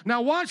law.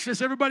 Now, watch this.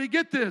 Everybody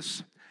get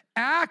this.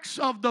 Acts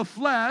of the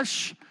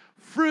flesh,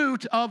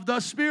 fruit of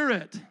the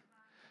Spirit.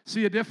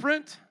 See a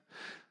different?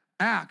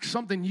 Acts,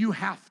 something you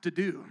have to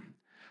do.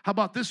 How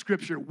about this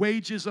scripture?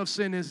 Wages of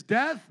sin is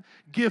death,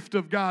 gift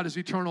of God is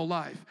eternal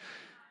life.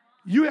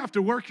 You have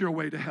to work your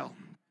way to hell.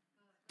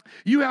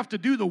 You have to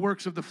do the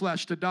works of the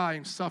flesh to die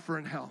and suffer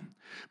in hell.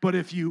 But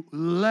if you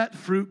let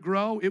fruit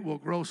grow, it will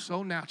grow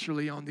so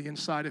naturally on the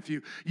inside of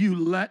you. You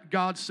let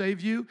God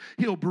save you,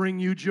 He'll bring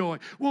you joy.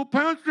 Well,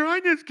 Pastor, I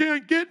just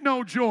can't get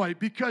no joy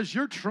because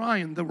you're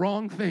trying the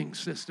wrong thing,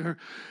 sister.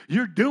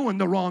 You're doing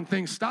the wrong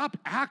thing. Stop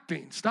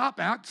acting. Stop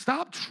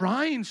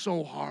trying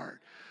so hard.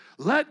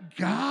 Let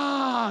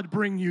God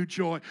bring you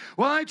joy.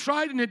 Well, I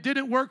tried and it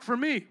didn't work for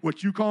me.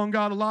 What, you calling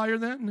God a liar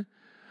then?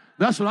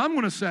 That's what I'm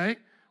going to say.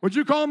 Would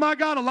you call my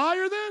God a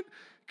liar then?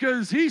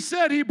 Because he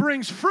said he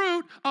brings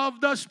fruit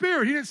of the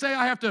Spirit. He didn't say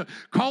I have to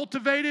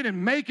cultivate it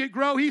and make it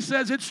grow. He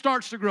says it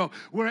starts to grow.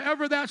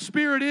 Wherever that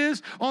Spirit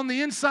is on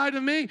the inside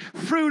of me,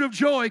 fruit of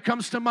joy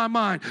comes to my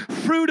mind.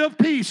 Fruit of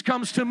peace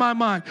comes to my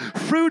mind.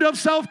 Fruit of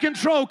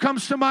self-control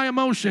comes to my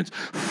emotions.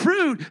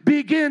 Fruit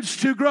begins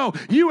to grow.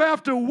 You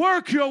have to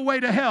work your way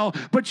to hell,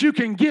 but you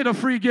can get a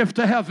free gift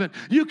to heaven.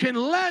 You can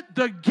let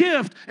the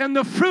gift and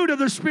the fruit of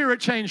the Spirit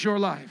change your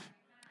life.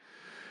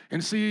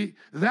 And see,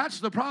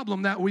 that's the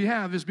problem that we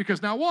have is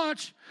because, now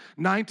watch,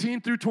 19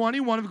 through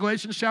 21 of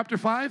Galatians chapter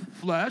 5,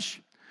 flesh.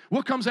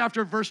 What comes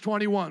after verse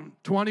 21?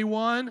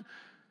 21,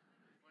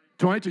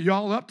 22.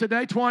 Y'all up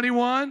today?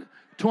 21,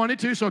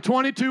 22. So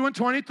 22 and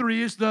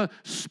 23 is the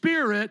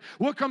Spirit.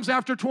 What comes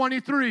after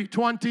 23?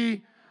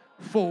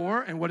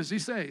 24. And what does he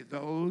say?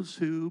 Those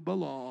who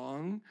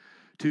belong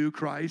to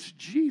Christ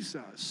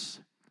Jesus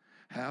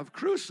have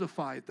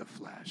crucified the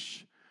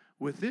flesh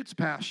with its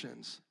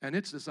passions and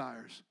its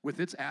desires, with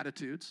its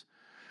attitudes,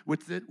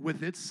 with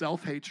its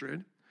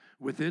self-hatred,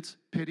 with its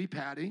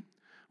pity-patty,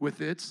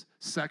 with its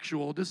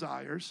sexual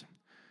desires.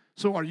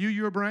 So are you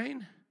your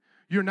brain?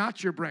 You're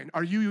not your brain.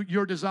 Are you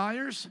your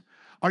desires?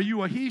 Are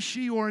you a he,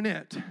 she, or an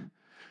it?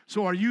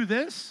 So are you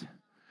this?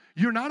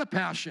 You're not a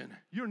passion.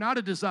 You're not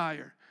a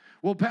desire.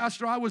 Well,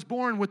 Pastor, I was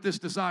born with this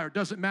desire.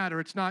 Doesn't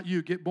matter. It's not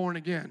you. Get born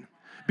again.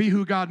 Be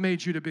who God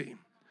made you to be.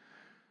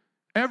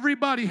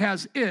 Everybody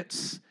has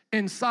its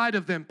inside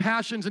of them,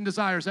 passions and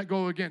desires that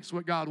go against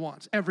what God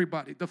wants.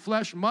 Everybody. The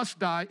flesh must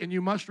die, and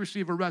you must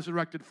receive a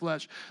resurrected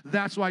flesh.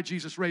 That's why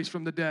Jesus raised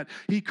from the dead.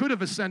 He could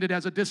have ascended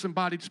as a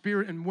disembodied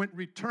spirit and went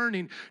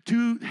returning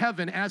to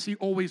heaven as he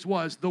always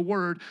was, the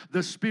Word,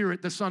 the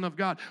Spirit, the Son of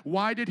God.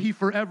 Why did he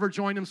forever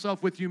join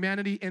himself with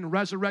humanity in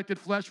resurrected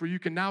flesh, where you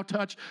can now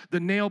touch the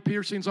nail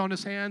piercings on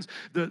his hands,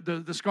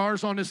 the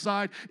scars on his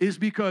side? Is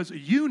because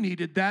you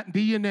needed that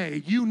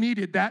DNA. You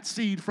needed that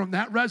seed from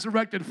that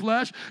resurrected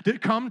flesh to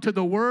come to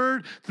the Word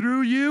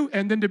through you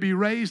and then to be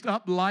raised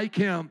up like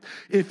him.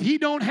 If he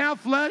don't have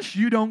flesh,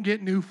 you don't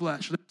get new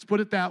flesh. Let's put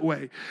it that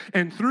way.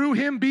 And through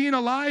him being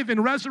alive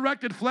in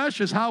resurrected flesh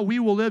is how we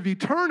will live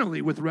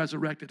eternally with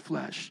resurrected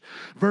flesh.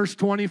 Verse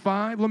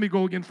 25, let me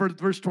go again for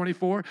verse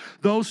 24.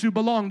 Those who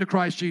belong to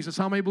Christ Jesus.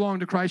 How many belong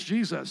to Christ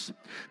Jesus?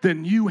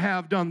 Then you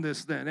have done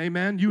this then.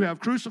 Amen. You have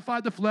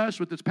crucified the flesh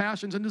with its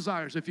passions and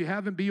desires. If you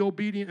haven't, be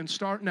obedient and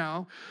start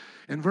now.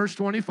 In verse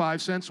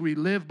 25, since we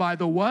live by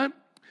the what?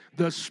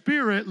 The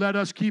Spirit, let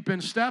us keep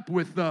in step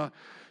with the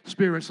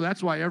Spirit. So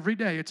that's why every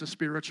day it's a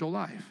spiritual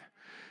life.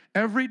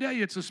 Every day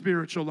it's a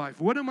spiritual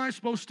life. What am I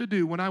supposed to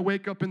do when I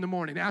wake up in the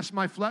morning? Ask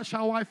my flesh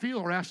how I feel,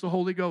 or ask the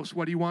Holy Ghost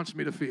what he wants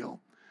me to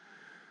feel?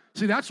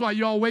 See, that's why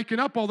y'all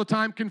waking up all the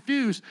time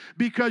confused,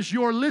 because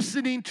you're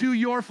listening to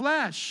your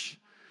flesh.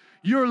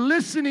 You're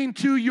listening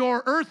to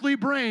your earthly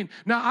brain.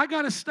 Now, I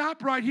got to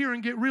stop right here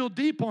and get real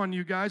deep on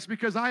you guys,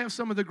 because I have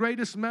some of the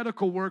greatest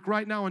medical work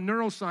right now in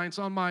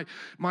neuroscience on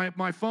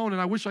my phone,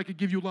 and I wish I could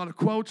give you a lot of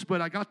quotes,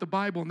 but I got the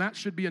Bible, and that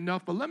should be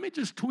enough. But let me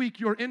just tweak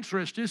your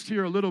interest just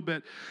here a little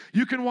bit.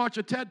 You can watch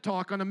a TED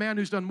Talk on a man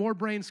who's done more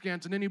brain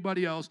scans than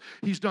anybody else.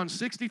 He's done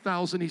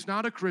 60,000. He's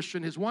not a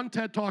Christian. His one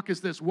TED Talk is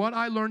this: what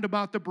I learned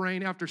about the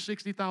brain after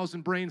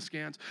 60,000 brain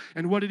scans.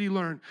 And what did he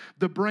learn?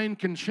 The brain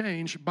can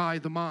change by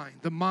the mind.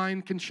 The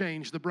mind can change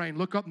the brain.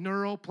 Look up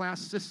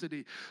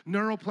neuroplasticity.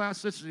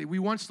 Neuroplasticity. We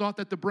once thought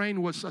that the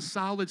brain was a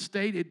solid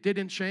state. It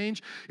didn't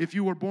change. If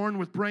you were born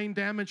with brain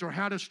damage or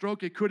had a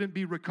stroke, it couldn't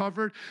be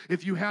recovered.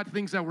 If you had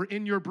things that were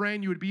in your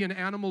brain, you would be an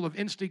animal of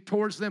instinct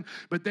towards them.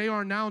 But they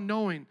are now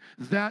knowing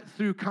that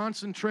through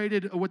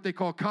concentrated, what they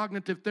call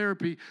cognitive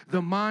therapy,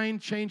 the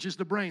mind changes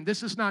the brain.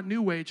 This is not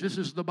New Age. This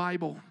is the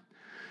Bible.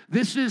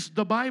 This is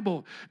the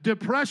Bible.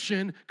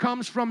 Depression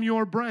comes from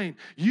your brain.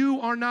 You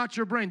are not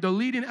your brain. The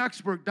leading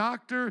expert,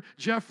 Dr.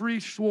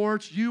 Jeffrey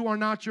Schwartz, You Are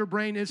Not Your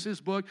Brain, is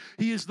his book.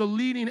 He is the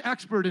leading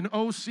expert in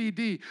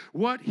OCD.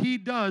 What he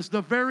does,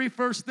 the very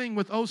first thing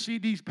with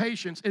OCD's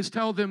patients is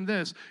tell them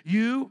this: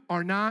 you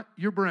are not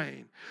your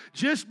brain.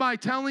 Just by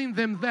telling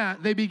them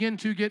that, they begin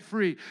to get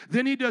free.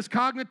 Then he does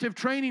cognitive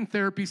training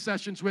therapy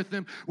sessions with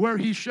them, where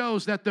he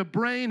shows that the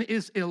brain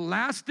is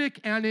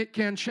elastic and it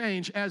can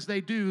change as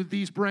they do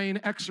these brain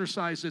exercises.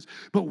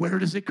 But where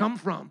does it come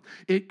from?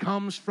 It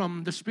comes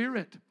from the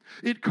Spirit.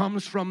 It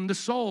comes from the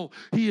soul.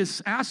 He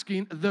is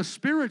asking the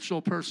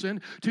spiritual person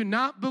to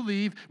not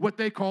believe what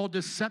they call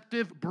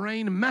deceptive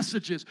brain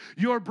messages.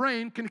 Your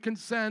brain can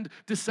send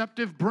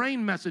deceptive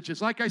brain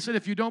messages. Like I said,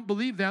 if you don't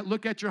believe that,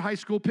 look at your high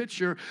school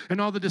picture and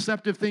all the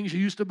deceptive things you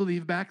used to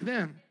believe back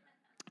then.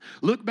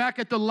 Look back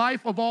at the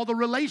life of all the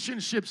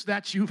relationships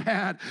that you've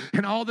had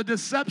and all the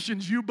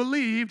deceptions you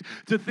believed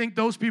to think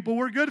those people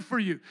were good for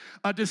you.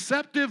 A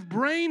deceptive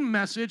brain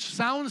message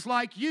sounds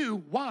like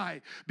you.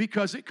 Why?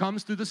 Because it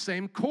comes through the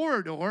same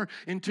corridor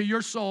into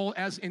your soul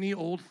as any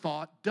old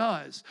thought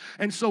does.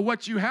 And so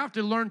what you have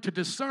to learn to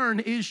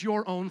discern is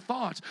your own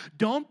thoughts.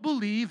 Don't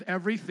believe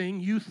everything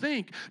you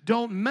think.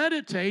 Don't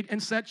meditate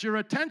and set your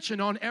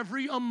attention on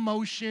every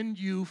emotion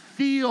you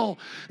feel.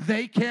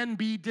 They can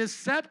be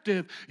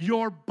deceptive.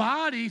 Your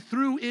body,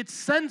 through its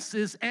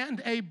senses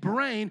and a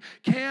brain,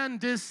 can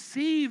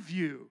deceive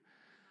you.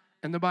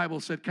 And the Bible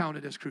said, count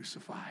it as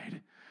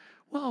crucified.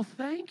 Well,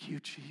 thank you,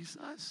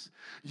 Jesus.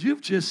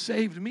 You've just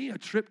saved me a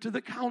trip to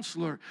the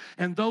counselor.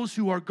 And those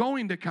who are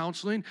going to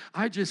counseling,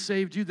 I just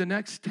saved you the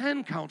next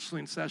 10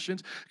 counseling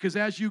sessions, because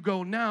as you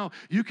go now,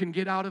 you can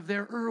get out of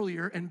there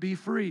earlier and be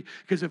free.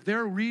 Because if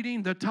they're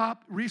reading the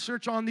top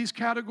research on these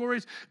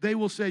categories, they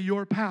will say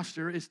your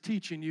pastor is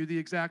teaching you the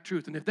exact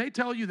truth. And if they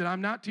tell you that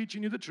I'm not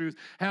teaching you the truth,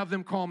 have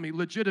them call me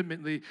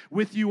legitimately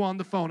with you on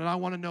the phone, and I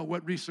want to know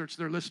what research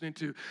they're listening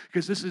to,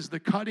 because this is the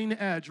cutting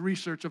edge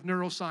research of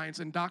neuroscience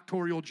and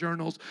doctoral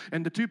journals.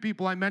 And the two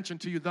people I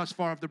mentioned to you thus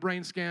far of the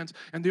brain scans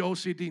and the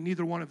OCD,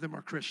 neither one of them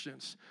are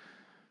Christians.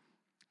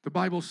 The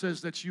Bible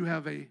says that you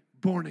have a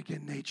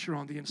born-again nature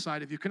on the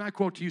inside of you. Can I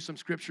quote to you some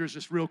scriptures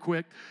just real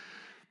quick?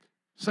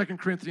 2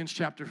 Corinthians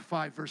chapter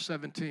 5, verse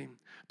 17.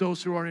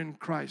 Those who are in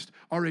Christ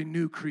are a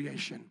new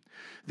creation.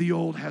 The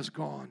old has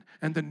gone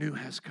and the new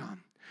has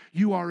come.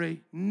 You are a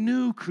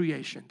new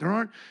creation. There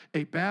aren't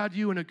a bad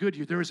you and a good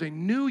you. There is a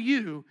new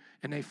you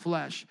and a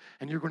flesh,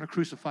 and you're going to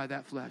crucify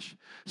that flesh.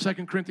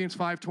 2 Corinthians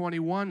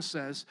 5:21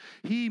 says,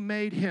 He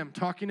made him,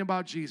 talking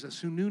about Jesus,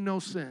 who knew no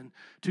sin,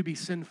 to be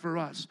sin for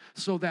us,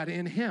 so that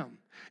in him,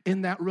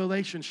 in that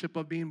relationship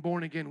of being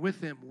born again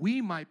with him,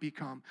 we might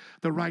become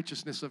the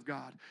righteousness of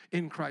God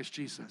in Christ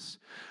Jesus.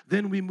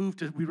 Then we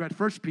read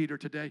 1 Peter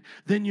today.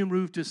 Then you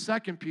move to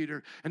 2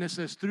 Peter, and it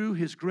says, through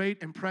his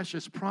great and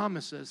precious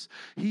promises,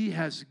 he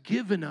has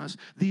given us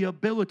the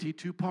ability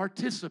to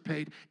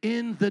participate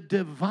in the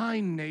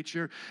divine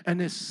nature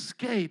and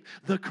escape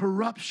the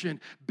corruption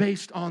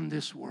based on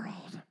this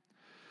world.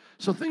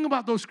 So think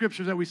about those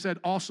scriptures that we said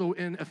also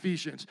in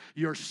Ephesians.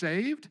 You're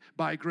saved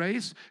by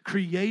grace,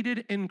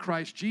 created in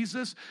Christ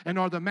Jesus, and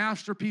are the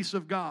masterpiece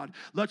of God.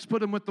 Let's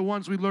put them with the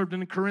ones we learned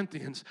in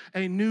Corinthians.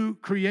 A new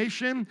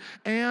creation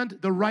and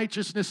the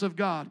righteousness of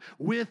God.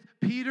 With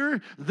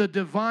Peter, the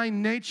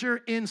divine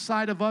nature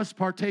inside of us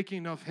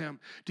partaking of him.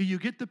 Do you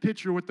get the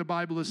picture what the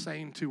Bible is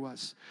saying to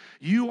us?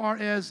 You are,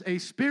 as a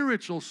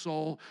spiritual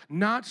soul,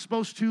 not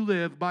supposed to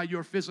live by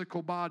your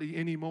physical body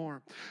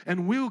anymore.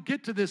 And we'll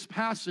get to this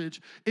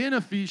passage in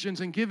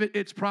Ephesians and give it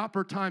its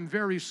proper time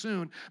very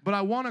soon. But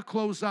I want to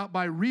close out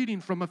by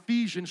reading from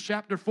Ephesians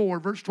chapter 4,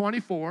 verse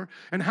 24.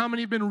 And how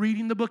many have been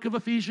reading the book of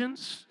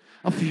Ephesians?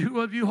 A few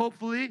of you,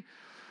 hopefully.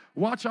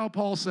 Watch how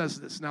Paul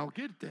says this. Now,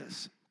 get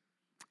this.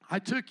 I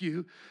took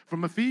you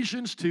from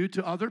Ephesians 2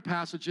 to other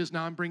passages.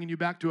 Now I'm bringing you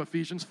back to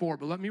Ephesians 4.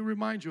 But let me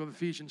remind you of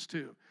Ephesians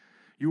 2.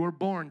 You were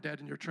born dead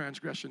in your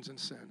transgressions and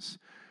sins.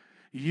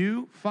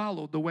 You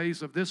followed the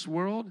ways of this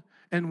world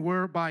and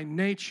were by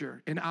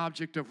nature an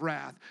object of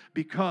wrath,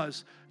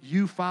 because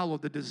you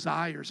followed the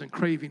desires and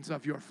cravings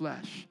of your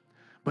flesh.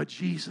 But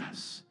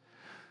Jesus,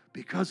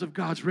 because of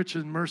God's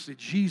riches and mercy,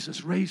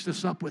 Jesus raised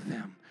us up with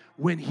him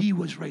when he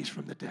was raised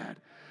from the dead.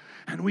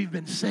 And we've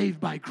been saved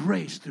by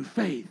grace through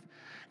faith,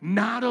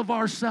 not of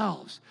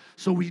ourselves,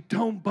 so we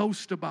don't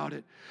boast about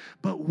it.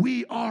 But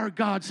we are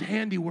God's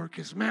handiwork,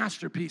 his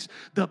masterpiece,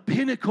 the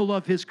pinnacle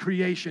of his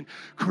creation,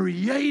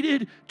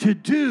 created to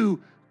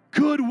do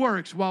good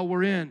works while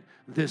we're in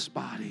this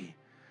body.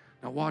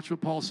 Now watch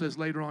what Paul says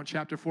later on,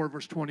 chapter 4,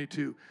 verse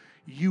 22.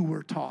 You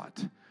were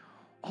taught.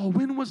 Oh,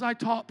 when was I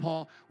taught,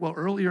 Paul? Well,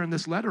 earlier in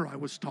this letter I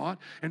was taught.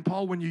 And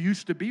Paul, when you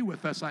used to be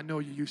with us, I know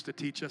you used to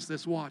teach us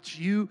this. Watch.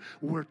 You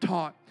were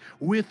taught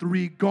with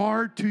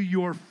regard to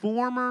your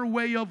former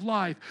way of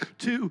life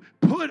to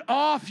put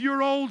off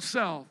your old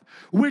self,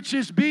 which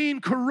is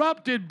being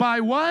corrupted by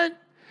what?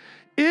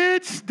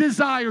 Its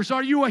desires.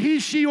 Are you a he,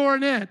 she, or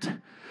an it?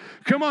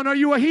 Come on, are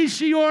you a he,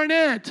 she, or an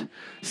it?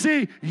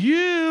 See,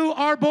 you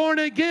are born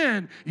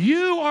again.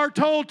 You are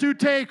told to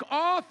take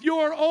off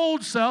your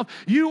old self.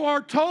 You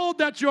are told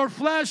that your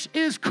flesh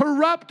is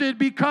corrupted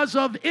because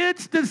of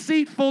its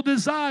deceitful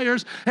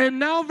desires. And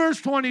now verse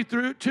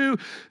 23,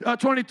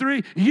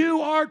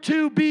 you are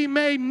to be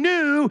made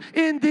new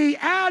in the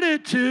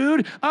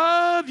attitude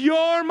of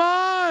your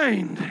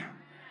mind.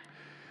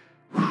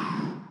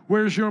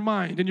 Where's your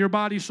mind? In your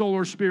body, soul,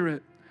 or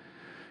spirit?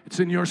 It's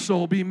in your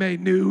soul. Be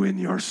made new in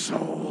your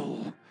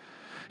soul,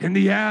 in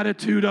the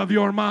attitude of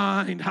your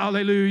mind.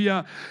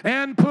 Hallelujah.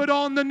 And put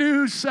on the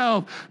new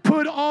self.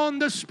 Put on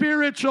the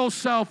spiritual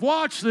self.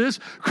 Watch this.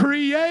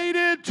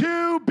 Created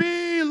to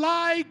be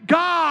like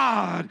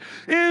God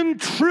in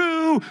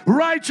true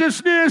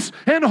righteousness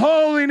and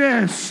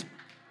holiness.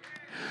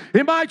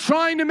 Am I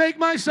trying to make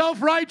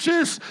myself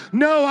righteous?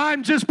 No,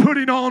 I'm just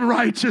putting on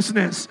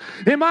righteousness.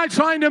 Am I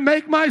trying to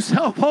make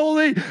myself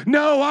holy?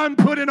 No, I'm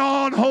putting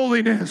on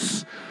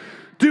holiness.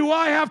 Do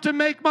I have to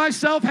make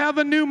myself have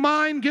a new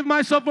mind, give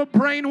myself a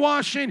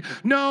brainwashing?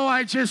 No,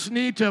 I just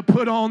need to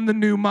put on the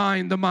new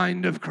mind, the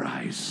mind of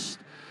Christ.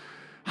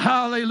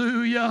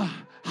 Hallelujah,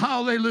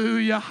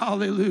 hallelujah,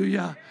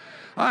 hallelujah.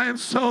 I am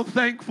so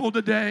thankful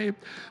today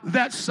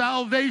that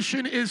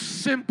salvation is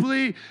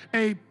simply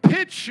a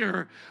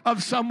picture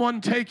of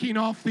someone taking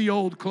off the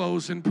old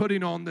clothes and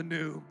putting on the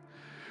new.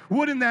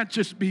 Wouldn't that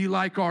just be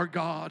like our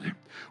God?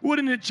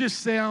 Wouldn't it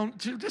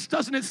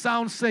doesn't it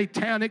sound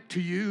satanic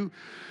to you?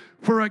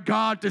 For a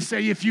God to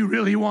say, if you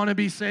really want to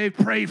be saved,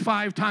 pray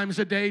 5 times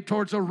a day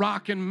towards a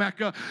rock in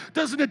Mecca.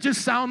 Doesn't it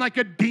just sound like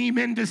a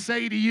demon to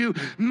say to you,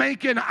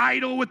 make an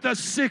idol with a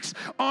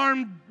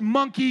 6-armed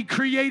monkey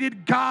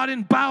created God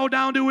and bow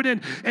down to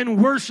it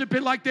and worship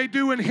it like they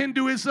do in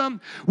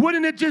Hinduism?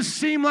 Wouldn't it just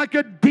seem like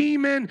a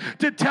demon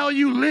to tell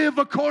you, live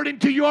according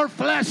to your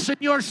flesh and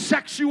your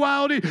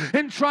sexuality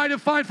and try to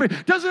find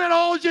freedom? Doesn't that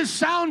all just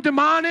sound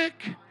demonic?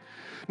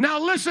 Now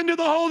listen to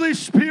the Holy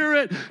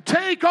Spirit.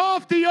 Take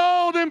off the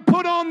old and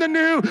put on the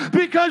new,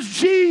 because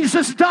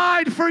Jesus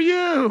died for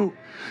you.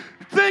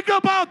 Think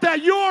about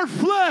that. Your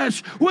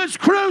flesh was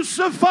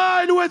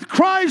crucified with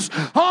Christ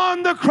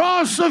on the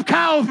cross of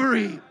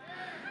Calvary.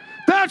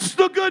 That's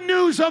the good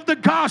news of the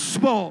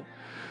gospel.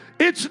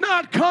 It's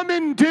not come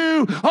and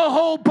do a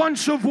whole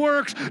bunch of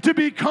works to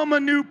become a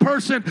new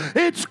person.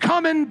 It's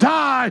come and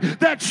die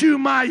that you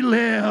might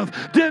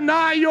live.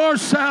 Deny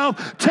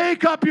yourself,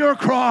 take up your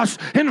cross,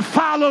 and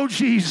follow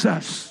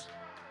Jesus.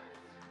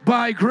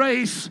 By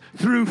grace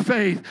through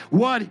faith,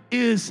 what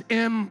is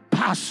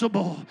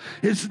impossible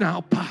is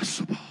now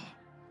possible.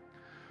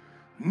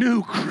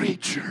 New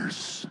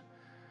creatures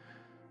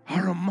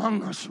are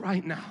among us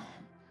right now.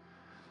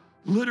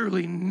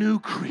 Literally new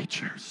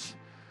creatures.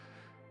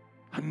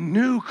 A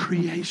new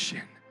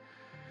creation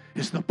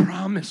is the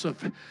promise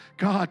of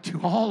God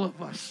to all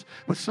of us.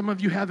 But some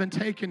of you haven't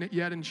taken it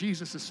yet, and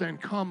Jesus is saying,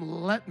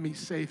 come, let me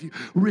save you.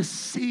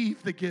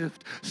 Receive the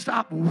gift.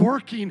 Stop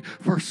working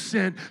for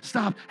sin.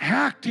 Stop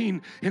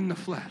acting in the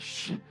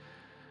flesh,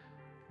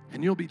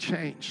 and you'll be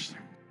changed.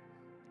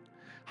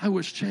 I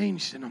was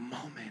changed in a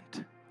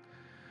moment.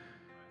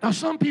 Now,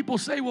 some people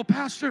say, well,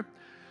 Pastor,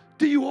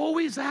 do you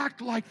always act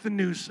like the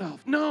new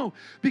self? No,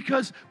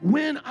 because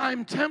when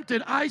I'm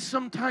tempted, I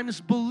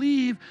sometimes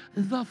believe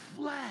the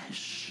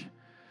flesh.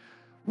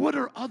 What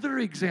are other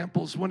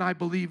examples when I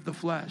believe the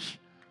flesh?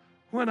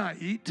 When I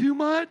eat too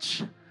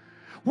much?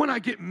 When I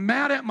get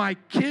mad at my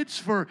kids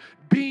for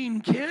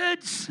being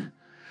kids?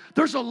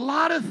 There's a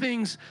lot of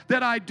things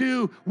that I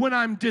do when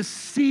I'm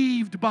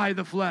deceived by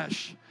the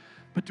flesh.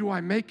 But do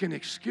I make an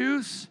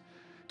excuse?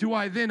 Do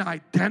I then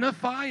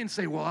identify and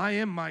say, well, I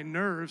am my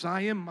nerves,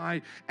 I am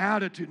my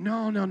attitude?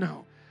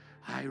 No.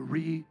 I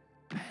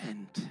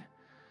repent.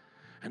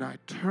 And I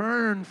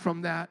turn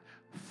from that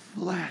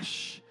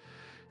flesh,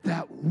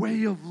 that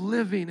way of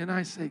living, and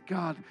I say,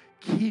 God,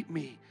 keep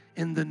me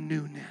in the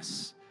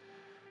newness,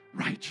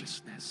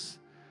 righteousness,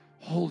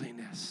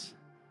 holiness.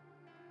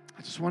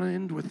 I just want to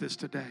end with this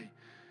today.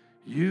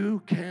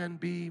 You can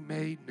be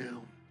made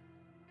new.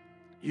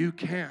 You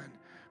can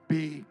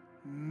be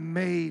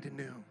made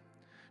new.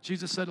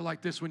 Jesus said it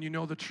like this: when you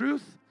know the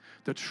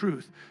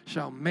truth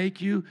shall make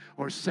you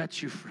or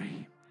set you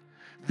free.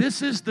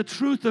 This is the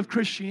truth of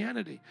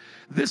Christianity.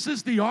 This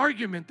is the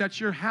argument that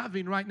you're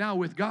having right now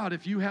with God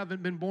if you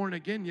haven't been born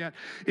again yet,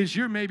 is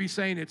you're maybe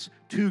saying it's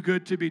too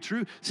good to be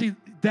true. See,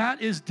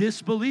 that is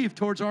disbelief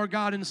towards our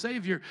God and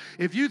Savior.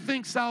 If you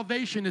think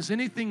salvation is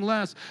anything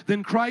less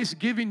than Christ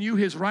giving you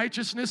his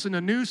righteousness and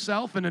a new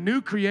self and a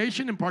new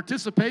creation and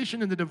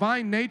participation in the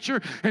divine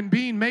nature and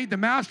being made the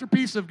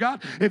masterpiece of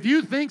God, if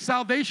you think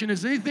salvation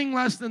is anything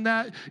less than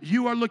that,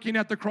 you are looking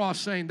at the cross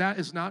saying, that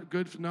is not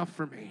good enough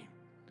for me.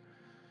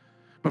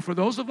 But for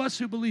those of us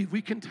who believe,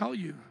 we can tell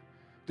you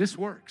this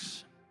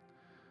works.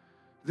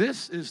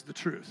 This is the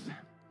truth.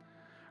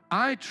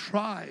 I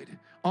tried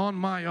on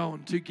my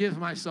own to give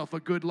myself a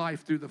good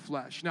life through the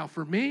flesh. Now,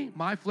 for me,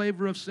 my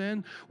flavor of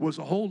sin was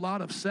a whole lot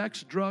of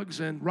sex, drugs,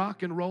 and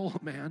rock and roll,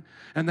 man.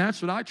 And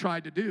that's what I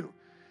tried to do.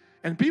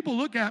 And people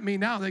look at me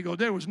now, they go,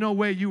 there was no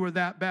way you were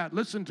that bad.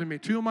 Listen to me.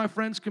 2 of my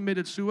friends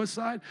committed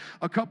suicide.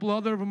 A couple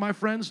other of my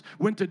friends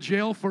went to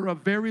jail for a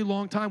very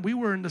long time. We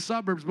were in the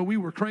suburbs, but we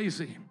were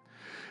crazy.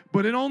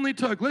 But it only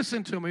took,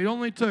 listen to me, it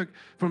only took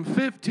from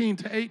 15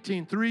 to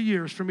 18, 3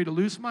 years for me to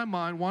lose my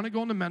mind, want to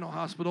go into mental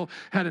hospital,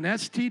 had an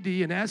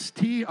STD, an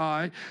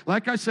STI.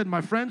 Like I said,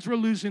 my friends were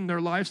losing their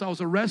lives. I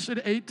was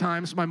arrested 8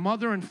 times. My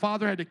mother and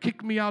father had to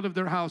kick me out of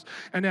their house.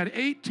 And at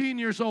 18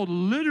 years old,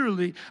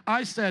 literally,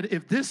 I said,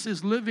 if this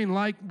is living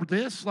like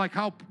this, like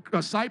how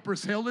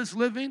Cypress Hill is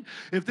living,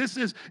 if this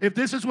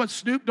is what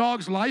Snoop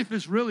Dogg's life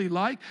is really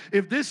like,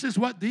 if this is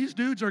what these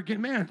dudes are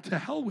getting, man, to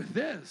hell with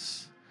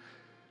this.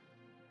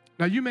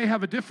 Now, you may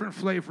have a different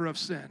flavor of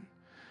sin,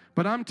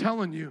 but I'm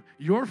telling you,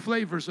 your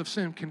flavors of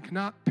sin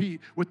cannot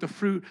compete with the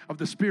fruit of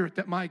the Spirit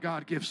that my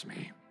God gives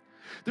me.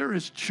 There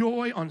is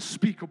joy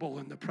unspeakable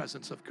in the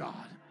presence of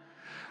God.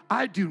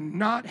 I do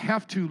not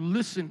have to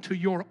listen to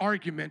your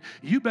argument.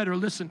 You better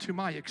listen to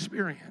my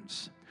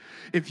experience.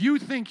 If you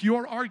think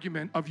your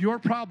argument of your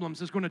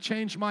problems is going to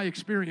change my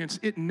experience,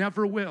 it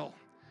never will.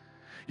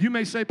 You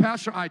may say,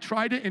 Pastor, I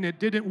tried it and it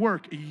didn't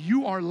work.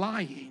 You are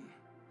lying.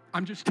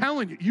 I'm just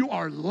telling you, you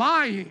are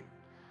lying.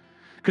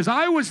 Because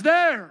I was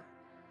there.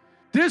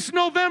 This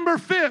November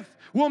 5th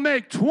will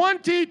make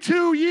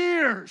 22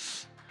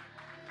 years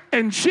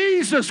And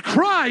Jesus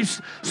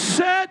Christ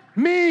set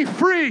me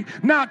free.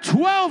 Not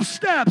 12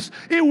 steps.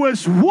 It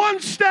was one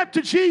step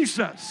to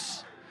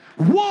Jesus.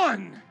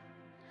 One.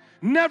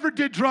 Never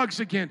did drugs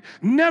again.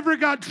 Never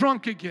got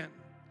drunk again.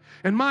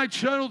 And my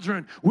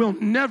children will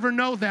never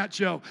know that,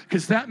 Joe,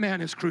 because that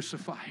man is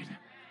crucified.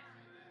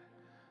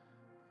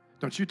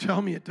 Don't you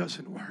tell me it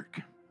doesn't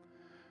work.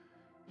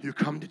 You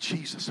come to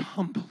Jesus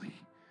humbly,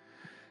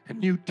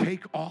 and you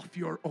take off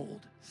your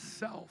old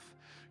self.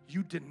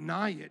 You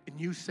deny it,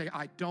 and you say,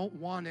 I don't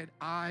want it.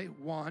 I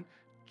want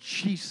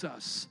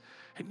Jesus.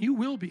 And you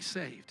will be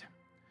saved.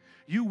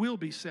 You will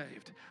be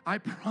saved. I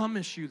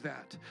promise you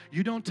that.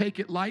 You don't take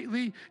it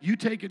lightly. You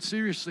take it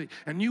seriously.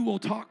 And you will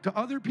talk to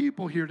other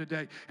people here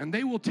today, and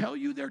they will tell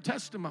you their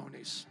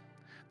testimonies.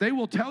 They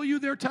will tell you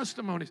their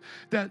testimonies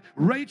that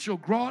Rachel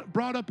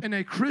brought up in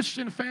a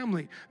Christian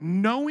family,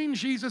 knowing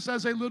Jesus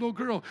as a little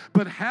girl,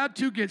 but had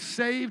to get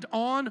saved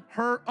on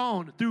her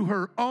own, through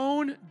her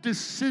own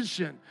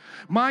decision.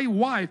 My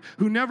wife,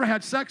 who never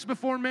had sex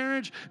before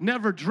marriage,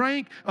 never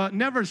drank,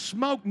 never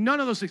smoked, none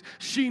of those things.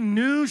 She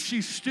knew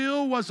she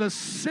still was a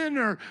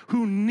sinner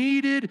who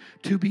needed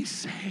to be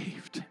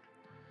saved.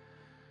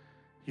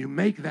 You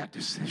make that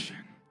decision,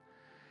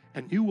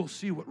 and you will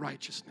see what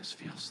righteousness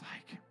feels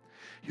like.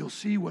 You'll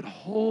see what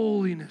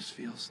holiness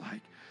feels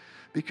like,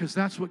 because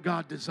that's what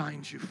God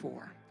designs you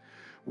for.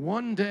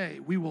 One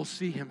day we will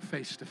see him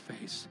face to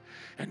face,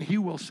 and he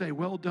will say,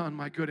 well done,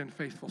 my good and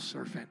faithful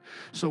servant.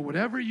 So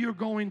whatever you're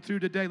going through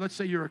today, let's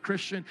say you're a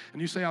Christian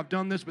and you say, I've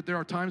done this, but there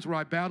are times where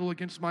I battle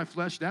against my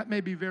flesh. That may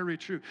be very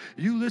true.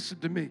 You listen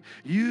to me.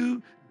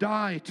 You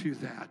die to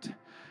that.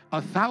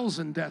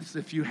 1,000 deaths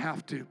if you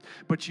have to,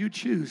 but you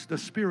choose the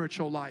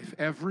spiritual life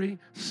every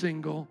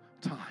single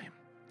time.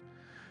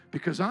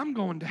 Because I'm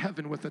going to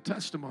heaven with a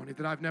testimony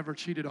that I've never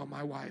cheated on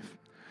my wife.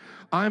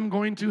 I'm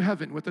going to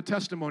heaven with a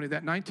testimony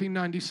that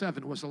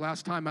 1997 was the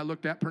last time I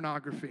looked at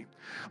pornography.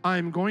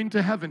 I'm going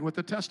to heaven with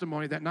a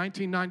testimony that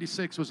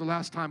 1996 was the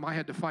last time I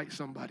had to fight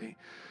somebody.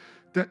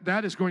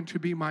 That is going to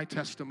be my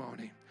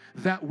testimony.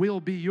 That will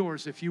be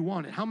yours if you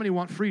want it. How many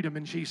want freedom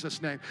in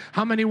Jesus' name?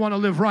 How many want to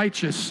live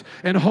righteous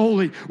and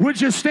holy?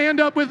 Would you stand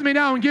up with me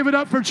now and give it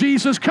up for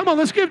Jesus? Come on,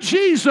 let's give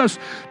Jesus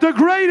the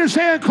greatest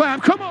hand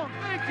clap. Come on.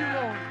 Thank you,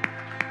 Lord.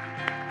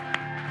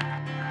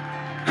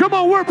 Come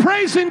on, we're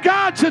praising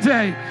God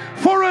today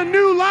for a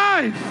new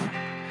life.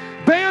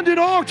 Band and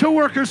altar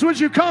workers, would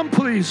you come,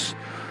 please?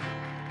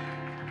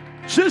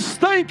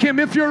 Just thank him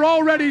if you're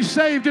already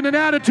saved in an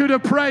attitude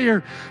of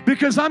prayer,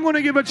 because I'm going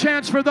to give a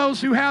chance for those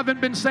who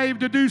haven't been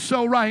saved to do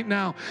so right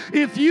now.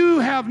 If you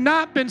have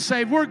not been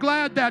saved, we're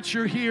glad that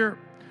you're here.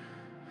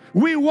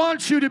 We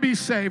want you to be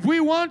saved. We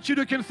want you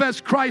to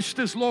confess Christ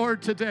as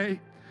Lord today.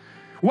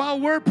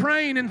 While we're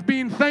praying and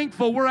being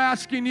thankful, we're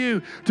asking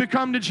you to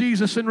come to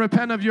Jesus and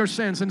repent of your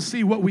sins and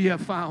see what we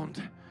have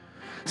found.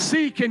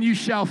 Seek and you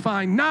shall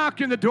find.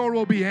 Knock and the door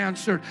will be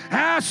answered.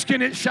 Ask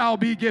and it shall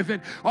be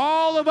given.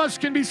 All of us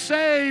can be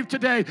saved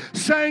today,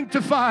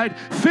 sanctified,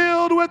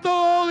 filled with the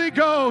Holy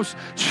Ghost,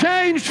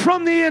 changed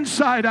from the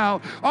inside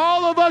out.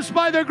 All of us,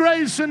 by the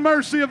grace and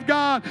mercy of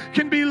God,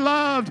 can be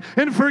loved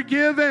and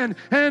forgiven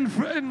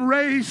and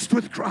raised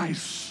with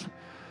Christ.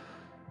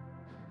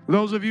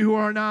 Those of you who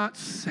are not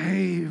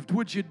saved,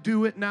 would you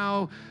do it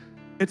now?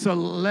 It's a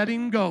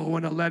letting go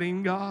and a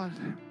letting God.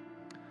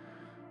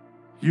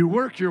 You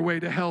work your way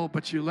to hell,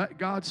 but you let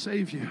God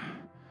save you.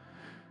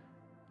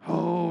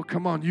 Oh,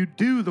 come on. You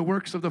do the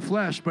works of the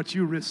flesh, but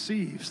you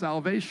receive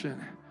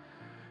salvation.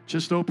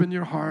 Just open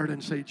your heart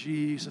and say,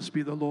 Jesus,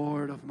 be the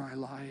Lord of my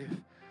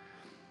life.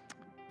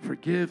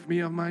 Forgive me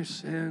of my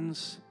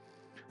sins,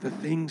 the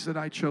things that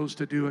I chose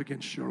to do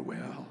against your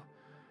will.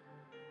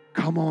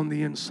 Come on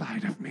the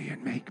inside of me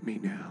and make me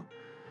new.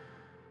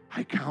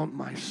 I count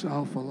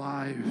myself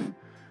alive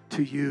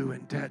to you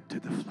and dead to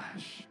the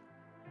flesh.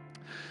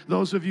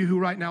 Those of you who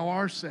right now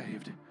are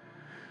saved,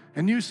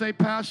 and you say,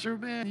 Pastor,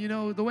 man, you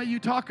know, the way you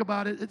talk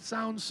about it, it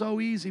sounds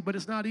so easy, but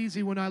it's not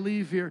easy when I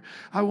leave here.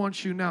 I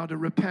want you now to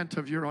repent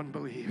of your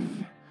unbelief.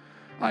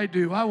 I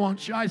do.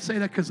 I say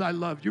that because I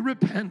love you.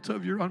 Repent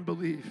of your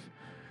unbelief.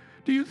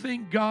 Do you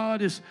think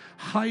God is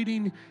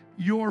hiding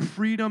your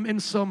freedom in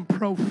some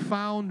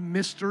profound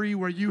mystery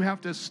where you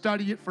have to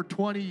study it for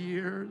 20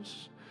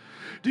 years?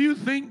 Do you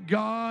think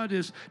God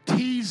is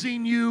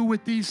teasing you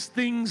with these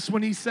things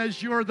when he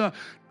says you're the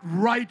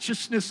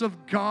righteousness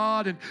of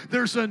God and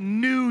there's a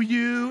new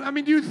you? I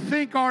mean, do you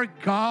think our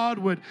God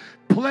would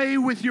play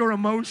with your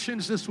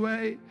emotions this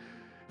way?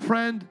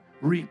 Friend,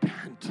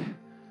 repent.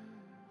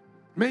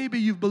 Maybe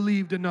you've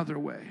believed another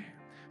way.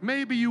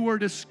 Maybe you were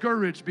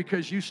discouraged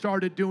because you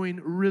started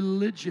doing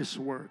religious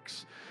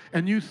works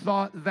and you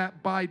thought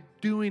that by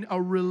doing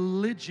a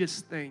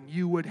religious thing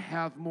you would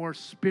have more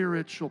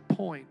spiritual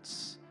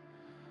points.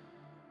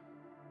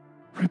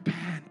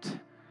 Repent,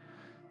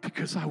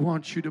 because I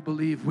want you to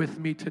believe with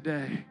me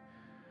today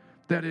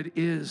that it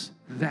is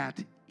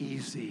that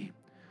easy.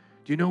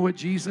 Do you know what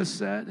Jesus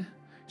said?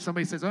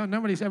 Somebody says, oh,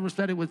 nobody's ever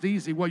said it was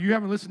easy. Well, you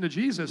haven't listened to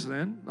Jesus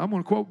then. I'm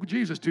going to quote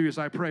Jesus to you as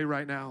I pray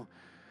right now.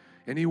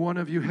 Any one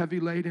of you heavy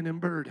laden and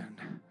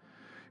burdened,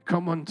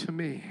 Come unto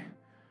me,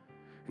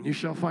 and you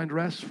shall find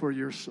rest for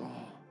your soul.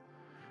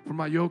 For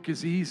my yoke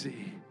is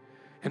easy,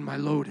 and my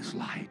load is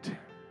light.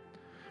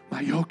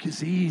 My yoke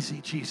is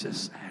easy,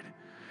 Jesus said,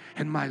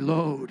 and my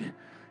load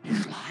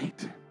is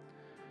light.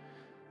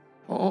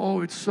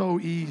 Oh, it's so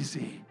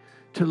easy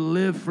to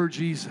live for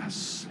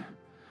Jesus.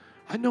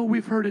 I know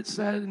we've heard it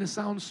said, and it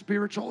sounds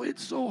spiritual.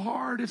 It's so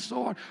hard. It's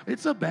so hard.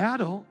 It's a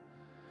battle.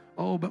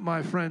 Oh, but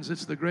my friends,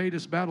 it's the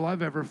greatest battle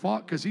I've ever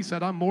fought, because he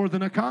said, I'm more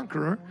than a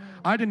conqueror.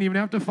 I didn't even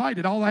have to fight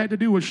it. All I had to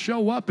do was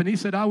show up, and he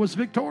said I was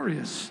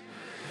victorious.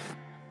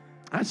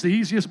 That's the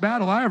easiest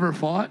battle I ever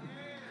fought.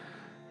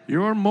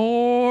 You're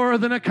more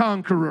than a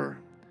conqueror.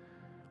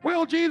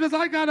 Well, Jesus,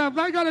 I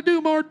gotta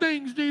do more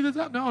things, Jesus.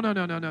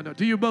 No.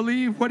 Do you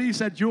believe what he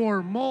said?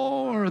 You're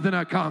more than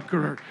a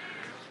conqueror.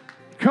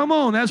 Come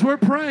on, as we're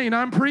praying,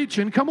 I'm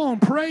preaching. Come on,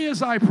 pray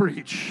as I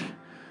preach.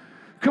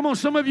 Come on,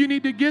 some of you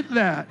need to get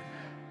that.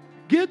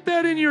 Get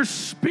that in your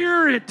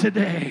spirit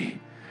today.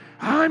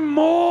 I'm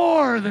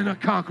more than a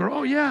conqueror.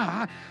 Oh,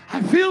 yeah,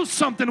 I feel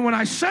something when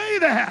I say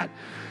that.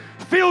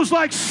 Feels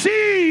like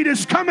seed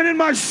is coming in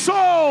my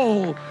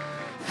soul.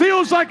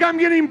 Feels like I'm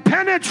getting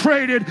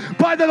penetrated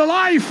by the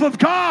life of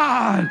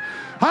God.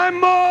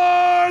 I'm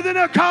more than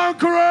a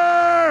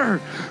conqueror.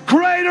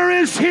 Greater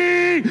is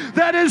he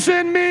that is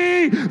in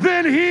me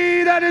than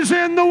he that is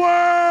in the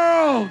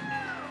world.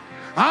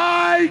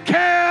 I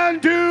can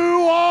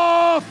do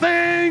all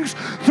things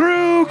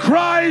through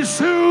Christ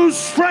who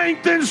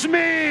strengthens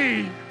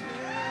me.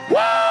 Woo!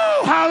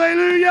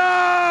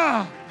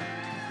 Hallelujah!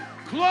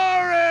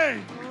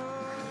 Glory!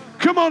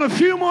 Come on, a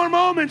few more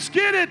moments.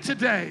 Get it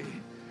today.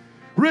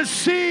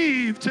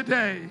 Receive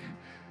today.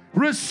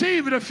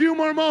 Receive it. A few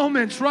more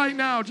moments right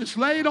now. Just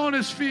lay it on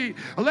his feet.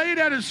 Lay it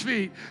at his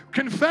feet.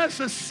 Confess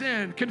a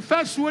sin.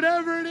 Confess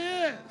whatever it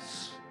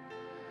is.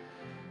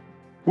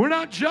 We're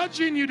not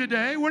judging you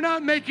today. We're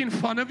not making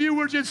fun of you.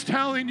 We're just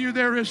telling you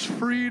there is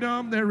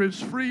freedom. There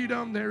is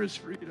freedom. There is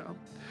freedom.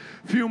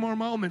 A few more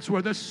moments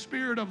where the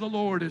Spirit of the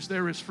Lord is.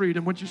 There is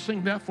freedom. Would you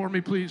sing that for me,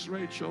 please,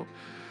 Rachel?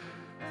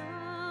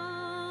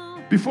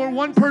 Before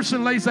one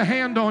person lays a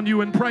hand on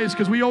you and prays,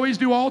 because we always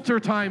do altar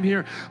time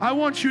here, I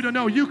want you to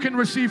know you can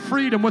receive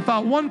freedom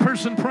without one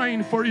person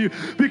praying for you,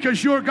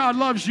 because your God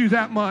loves you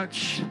that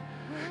much.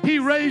 He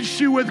raised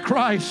you with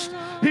Christ.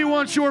 He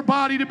wants your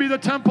body to be the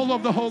temple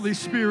of the Holy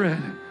Spirit.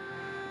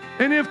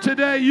 And if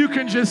today you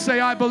can just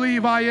say, I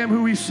believe I am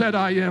who he said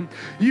I am,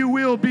 you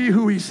will be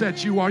who he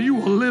said you are. You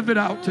will live it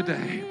out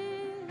today.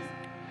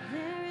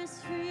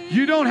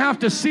 You don't have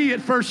to see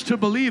it first to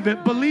believe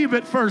it. Believe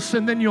it first,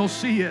 and then you'll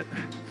see it.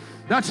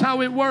 That's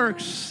how it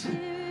works.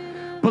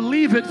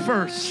 Believe it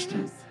first.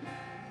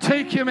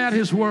 Take him at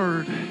his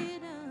word.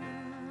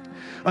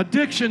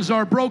 Addictions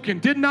are broken.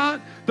 Did not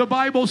the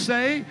Bible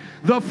say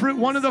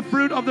one of the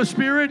fruit of the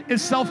Spirit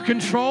is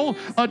self-control?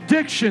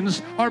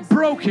 Addictions are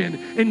broken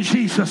in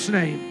Jesus'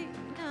 name.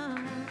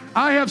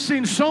 I have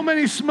seen so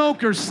many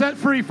smokers set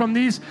free from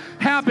these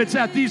habits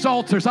at these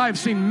altars. I have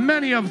seen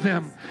many of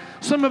them.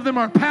 Some of them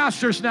are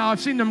pastors now.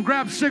 I've seen them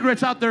grab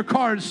cigarettes out their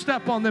car and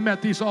step on them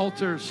at these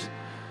altars.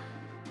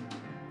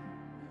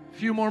 A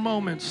few more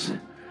moments.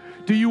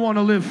 Do you want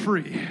to live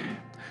free?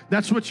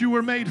 That's what you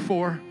were made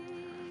for.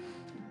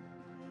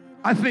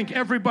 I think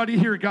everybody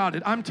here got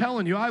it. I'm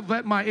telling you, I've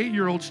let my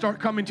 8-year-old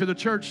start coming to the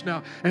church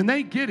now, and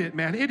they get it,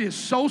 man. It is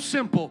so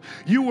simple.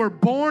 You were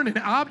born an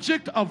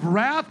object of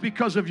wrath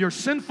because of your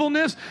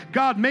sinfulness.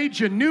 God made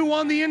you new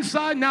on the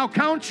inside. Now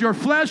count your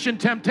flesh and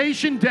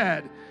temptation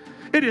dead.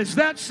 It is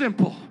that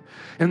simple.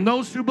 And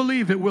those who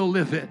believe it will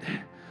live it.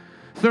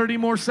 30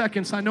 more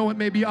seconds. I know it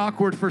may be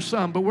awkward for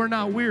some, but we're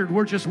not weird.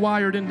 We're just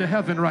wired into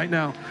heaven right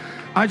now.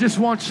 I just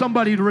want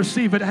somebody to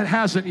receive it that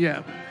hasn't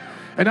yet.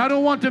 And I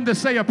don't want them to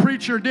say a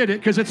preacher did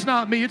it, because it's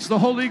not me, it's the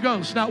Holy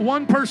Ghost. Not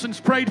one person's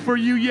prayed for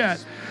you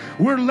yet.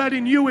 We're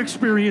letting you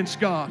experience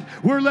God.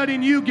 We're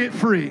letting you get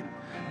free.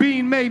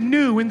 Being made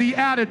new in the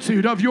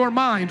attitude of your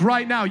mind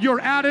right now. Your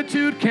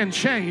attitude can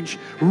change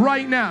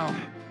right now.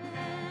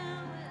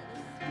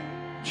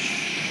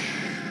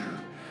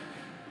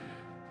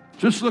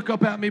 Just look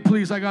up at me,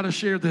 please. I got to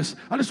share this.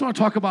 I just want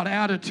to talk about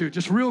attitude,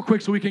 just real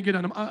quick so we can get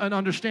an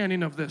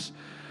understanding of this.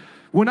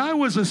 When I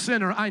was a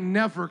sinner, I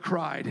never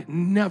cried.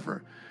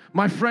 Never.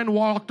 My friend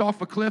walked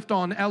off a cliff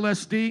on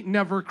LSD,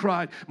 never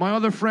cried. My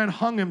other friend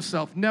hung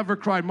himself, never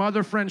cried. My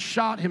other friend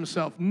shot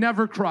himself,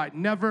 never cried.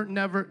 Never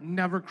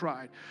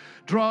cried.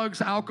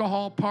 Drugs,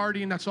 alcohol,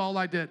 partying, that's all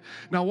I did.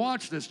 Now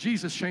watch this.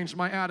 Jesus changed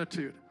my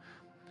attitude.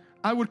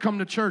 I would come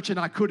to church and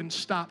I couldn't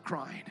stop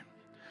crying.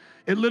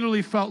 It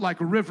literally felt like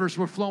rivers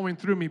were flowing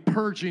through me,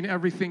 purging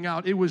everything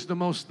out. It was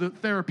the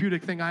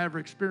therapeutic thing I ever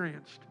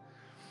experienced.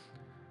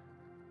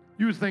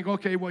 You would think,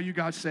 okay, well, you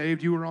got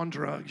saved. You were on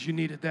drugs. You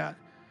needed that.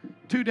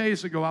 2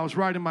 days ago, I was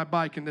riding my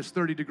bike in this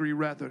 30-degree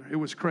weather. It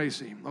was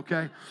crazy,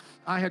 okay?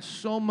 I had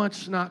so much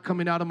snot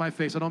coming out of my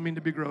face. I don't mean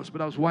to be gross,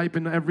 but I was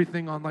wiping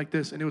everything on like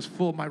this, and it was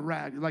full of my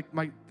rag. Like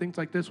my things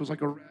like this was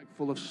like a rag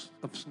full of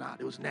snot.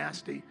 It was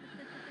nasty.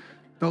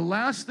 The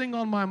last thing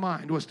on my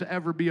mind was to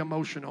ever be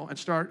emotional and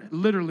start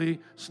literally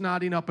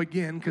snotting up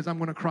again because I'm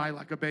going to cry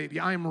like a baby.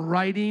 I am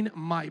riding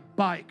my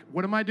bike.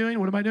 What am I doing?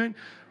 What am I doing?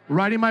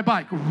 Riding my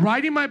bike.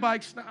 Riding my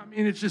bike. I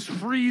mean, it's just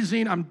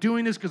freezing. I'm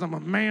doing this because I'm a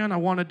man. I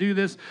want to do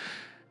this.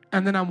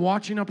 And then I'm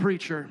watching a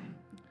preacher.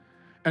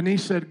 And he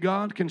said,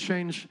 God can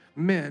change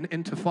men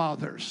into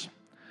fathers.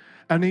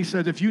 And he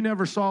said, if you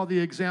never saw the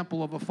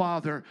example of a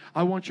father,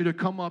 I want you to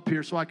come up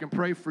here so I can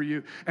pray for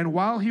you. And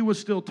while he was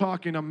still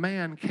talking, a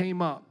man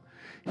came up.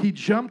 He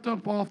jumped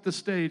up off the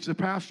stage, the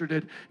pastor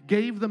did,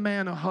 gave the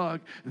man a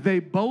hug. They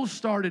both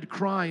started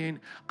crying.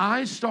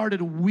 I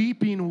started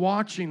weeping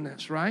watching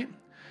this, right?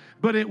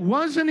 But it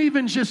wasn't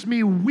even just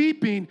me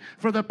weeping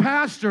for the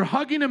pastor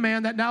hugging a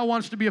man that now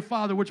wants to be a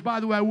father, which,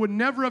 by the way, I would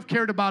never have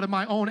cared about in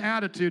my own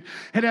attitude.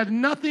 It had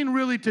nothing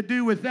really to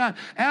do with that.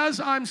 As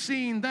I'm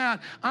seeing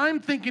that, I'm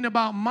thinking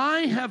about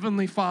my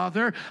heavenly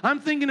Father. I'm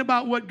thinking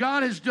about what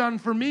God has done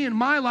for me in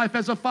my life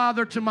as a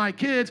father to my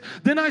kids.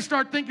 Then I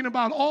start thinking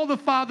about all the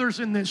fathers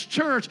in this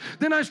church.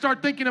 Then I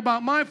start thinking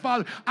about my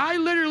father. I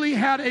literally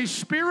had a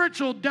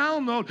spiritual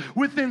download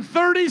within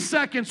 30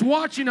 seconds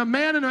watching a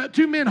man and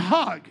two men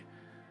hug.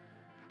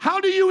 How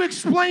do you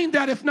explain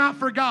that if not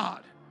for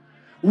God?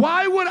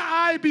 Why would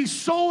I be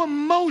so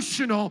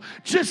emotional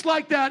just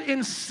like that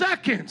in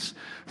seconds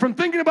from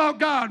thinking about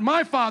God,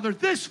 my father,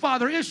 this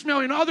father,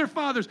 Ishmael, and other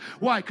fathers?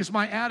 Why? Because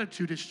my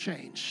attitude has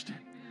changed.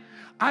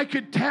 I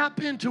could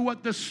tap into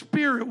what the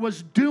Spirit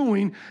was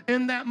doing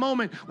in that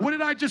moment. What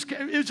did I just,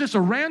 it was just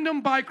a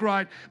random bike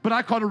ride, but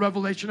I called it a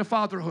revelation of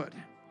fatherhood.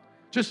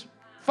 Just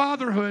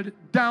fatherhood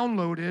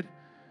downloaded.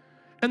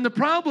 And the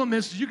problem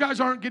is you guys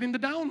aren't getting the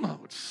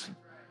downloads.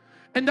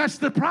 And that's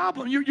the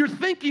problem. You're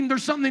thinking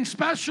there's something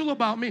special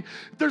about me.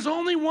 There's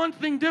only one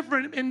thing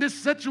different in this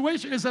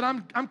situation is that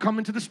I'm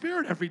coming to the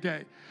Spirit every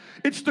day.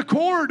 It's the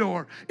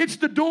corridor. It's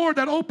the door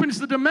that opens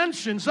the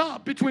dimensions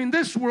up between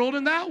this world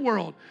and that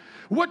world.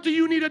 What do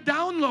you need a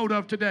download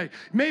of today?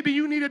 Maybe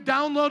you need a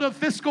download of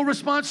fiscal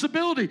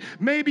responsibility.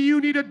 Maybe you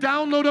need a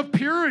download of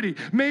purity.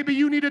 Maybe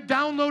you need a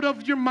download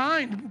of your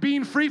mind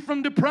being free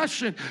from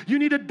depression. You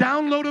need a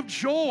download of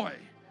joy.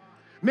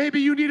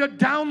 Maybe you need a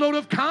download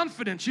of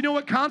confidence. You know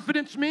what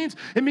confidence means?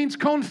 It means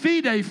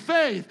confide,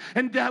 faith.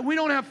 And we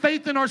don't have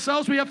faith in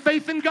ourselves. We have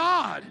faith in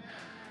God.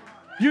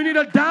 You need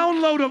a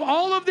download of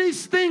all of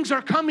these things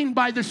are coming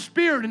by the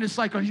Spirit. And it's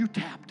like, are you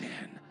tapped in?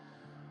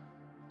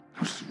 I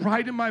was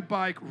riding my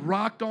bike,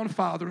 rocked on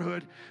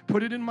fatherhood,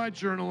 put it in my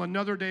journal.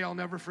 Another day I'll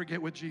never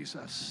forget with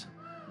Jesus.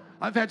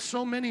 I've had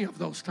so many of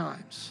those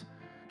times.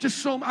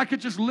 I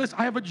could just list.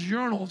 I have a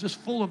journal just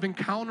full of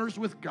encounters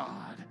with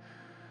God.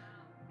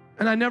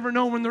 And I never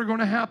know when they're going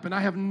to happen.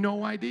 I have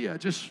no idea.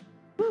 Just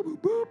boop,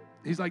 boop, boop.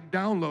 He's like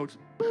downloads.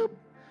 Boop.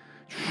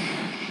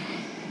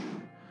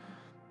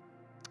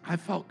 I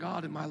felt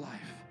God in my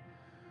life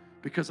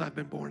because I've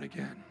been born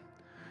again.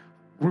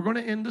 We're going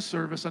to end the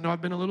service. I know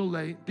I've been a little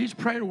late. These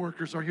prayer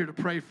workers are here to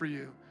pray for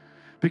you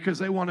because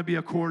they want to be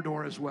a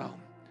corridor as well.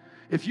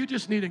 If you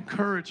just need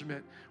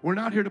encouragement, we're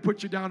not here to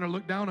put you down or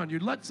look down on you.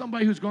 Let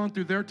somebody who's gone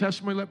through their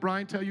testimony, let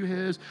Brian tell you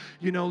his,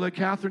 let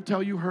Catherine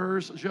tell you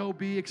hers, Joe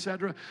B.,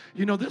 etc.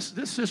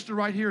 This sister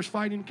right here is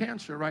fighting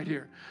cancer right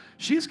here.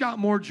 She's got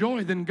more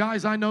joy than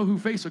guys I know who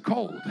face a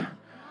cold.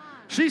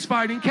 She's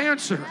fighting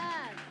cancer.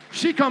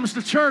 She comes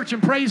to church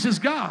and praises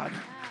God.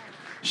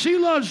 She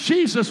loves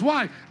Jesus.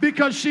 Why?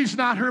 Because she's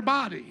not her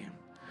body.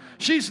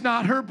 She's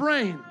not her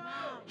brain.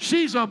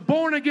 She's a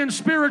born-again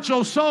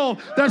spiritual soul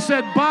that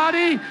said,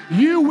 body,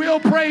 you will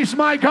praise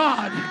my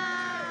God.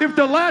 If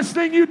the last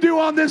thing you do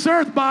on this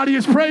earth, body,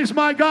 is praise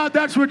my God,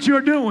 that's what you're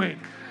doing.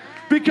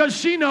 Because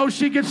she knows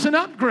she gets an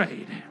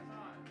upgrade.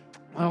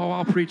 Oh,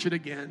 I'll preach it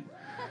again.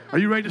 Are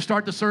you ready to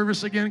start the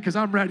service again? Because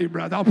I'm ready,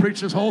 brother. I'll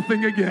preach this whole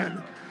thing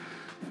again.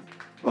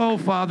 Oh,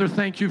 Father,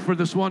 thank you for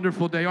this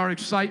wonderful day. Our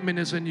excitement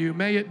is in you.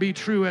 May it be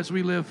true as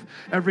we live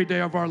every day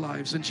of our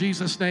lives. In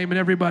Jesus' name, and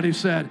everybody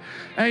said,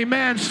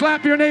 amen.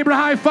 Slap your neighbor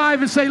high five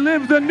and say,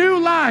 live the new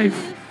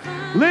life.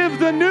 Live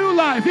the new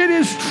life. It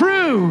is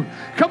true.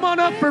 Come on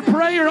up for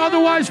prayer,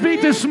 otherwise be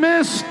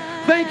dismissed.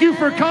 Thank you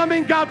for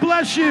coming. God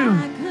bless you.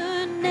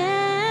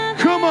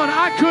 Come on,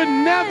 I could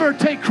never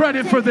take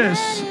credit for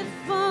this.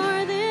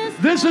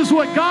 This is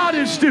what God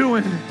is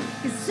doing.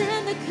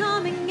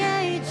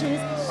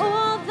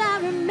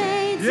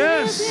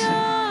 Yes,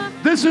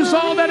 this is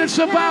all that it's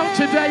about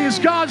today is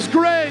God's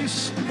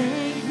grace.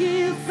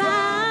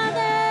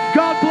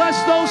 God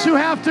bless those who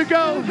have to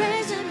go.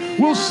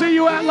 We'll see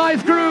you at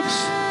life groups.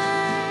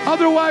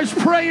 Otherwise,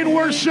 pray and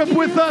worship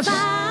with us.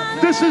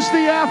 This is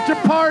the after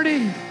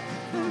party.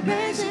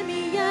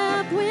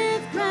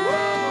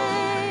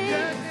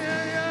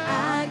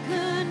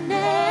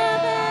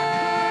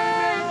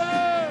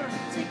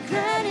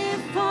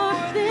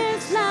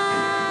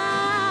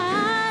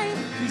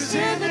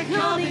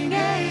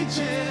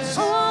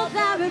 All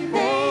that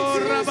remains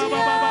is your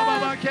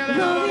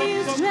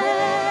glorious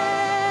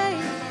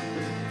reign.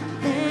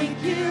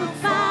 Thank you,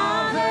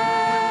 Father,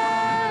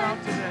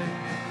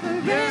 for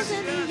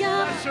raising me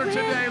up. Bless her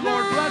today,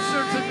 Lord. Bless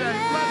her today.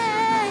 Bless her.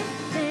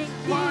 Thank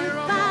you,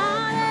 Father,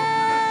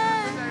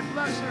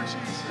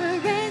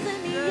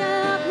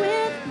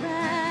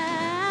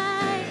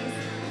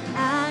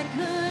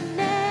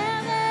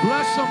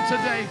 them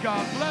today,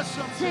 God. Bless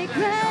them today, Take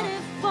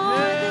credit for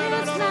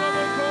this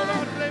life.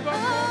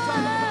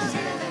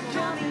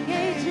 Coming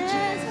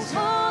ages,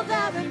 all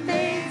that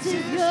remains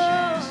is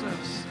yours.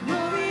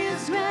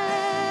 Glorious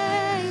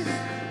grace.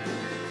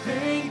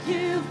 Thank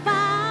you,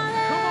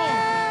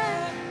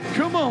 Father.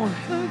 Come on.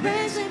 For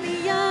raising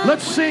me up.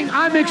 Let's sing,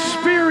 I'm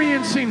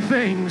experiencing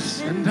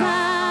things. And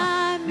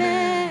I'm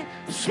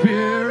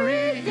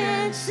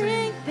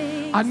experiencing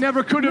things. I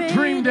never could have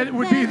dreamed that it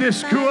would be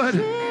this good.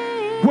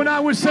 When I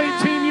was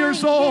 18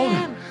 years old,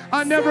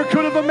 I never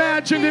could have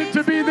imagined it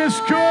to be this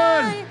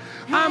good.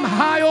 I'm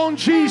high on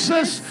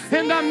Jesus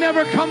and I'm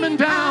never coming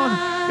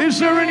down. Is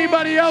there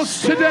anybody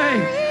else today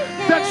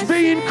that's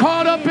being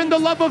caught up in the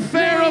love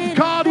affair of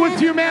God with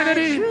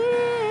humanity? Woo!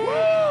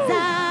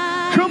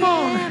 Come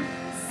on.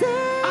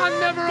 I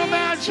never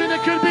imagined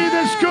it could be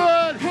this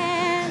good.